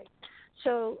your way.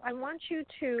 So I want you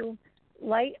to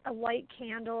light a white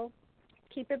candle,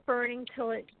 keep it burning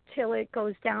till it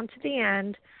goes down to the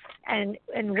end, and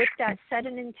with that, set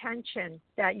an intention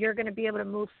that you're going to be able to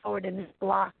move forward in this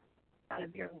block out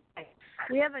of your way.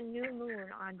 We have a new moon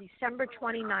on December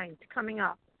 29th coming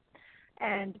up,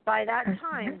 and by that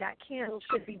time, that candle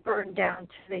should be burned down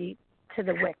to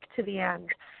the wick, to the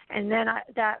end, and then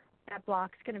that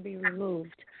block's going to be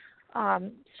removed.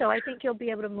 So I think you'll be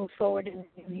able to move forward in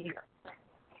the new year.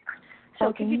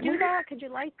 So could you do that? Could you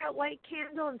light that white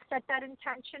candle and set that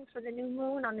intention for the new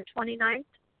moon on the 29th?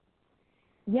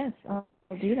 Yes, I'll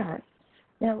do that.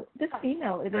 Now, this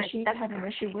female, does she have an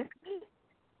issue with me?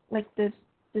 Like, does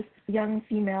this young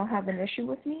female have an issue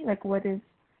with me? Like, what is,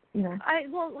 there's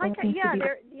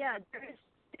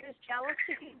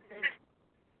jealousy, there's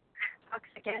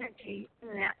toxic energy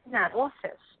in that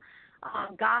office.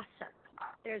 Gossip.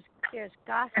 There's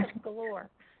gossip galore.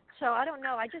 So I don't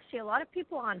know. I just see a lot of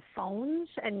people on phones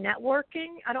and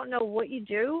networking. I don't know what you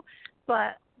do,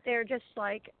 but they're just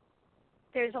like,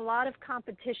 there's a lot of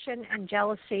competition and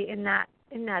jealousy in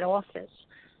that office.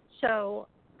 So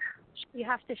you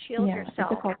have to shield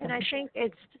yourself. And I think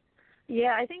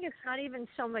it's not even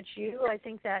so much you. I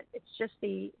think that it's just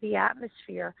the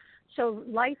atmosphere. So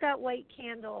light that white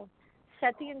candle,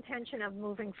 set the intention of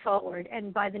moving forward,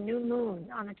 and by the new moon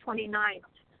on the 29th,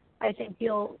 I think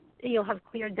you'll have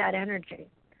cleared that energy.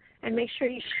 And make sure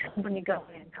you shield when you go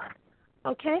in.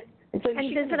 Okay? So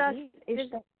and visit us.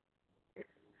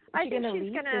 I think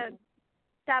she's going to,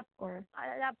 that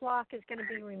block is going to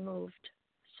be removed.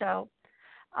 So,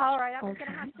 all right, I'm going to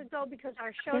have to go because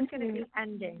our show is going to be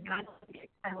ending.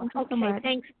 Okay,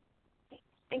 thanks.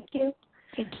 Thank you.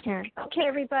 Take care. Okay,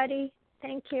 everybody.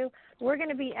 Thank you. We're going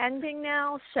to be ending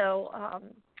now, so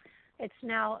it's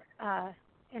now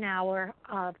an hour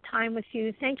of time with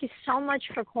you. Thank you so much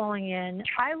for calling in.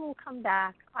 I will come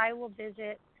back. I will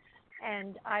visit,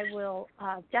 and I will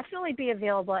definitely be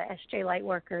available at SJ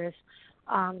Lightworkers.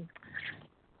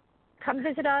 come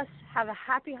visit us. Have a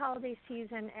happy holiday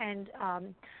season, and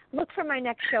look for my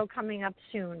next show coming up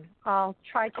soon. I'll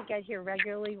try to get here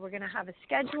regularly. We're going to have a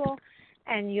schedule,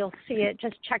 and you'll see it.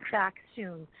 Just check back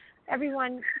soon.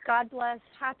 Everyone, God bless.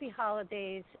 Happy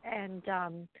holidays, and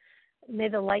may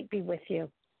the light be with you.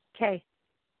 Okay.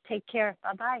 Take care.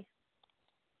 Bye-bye.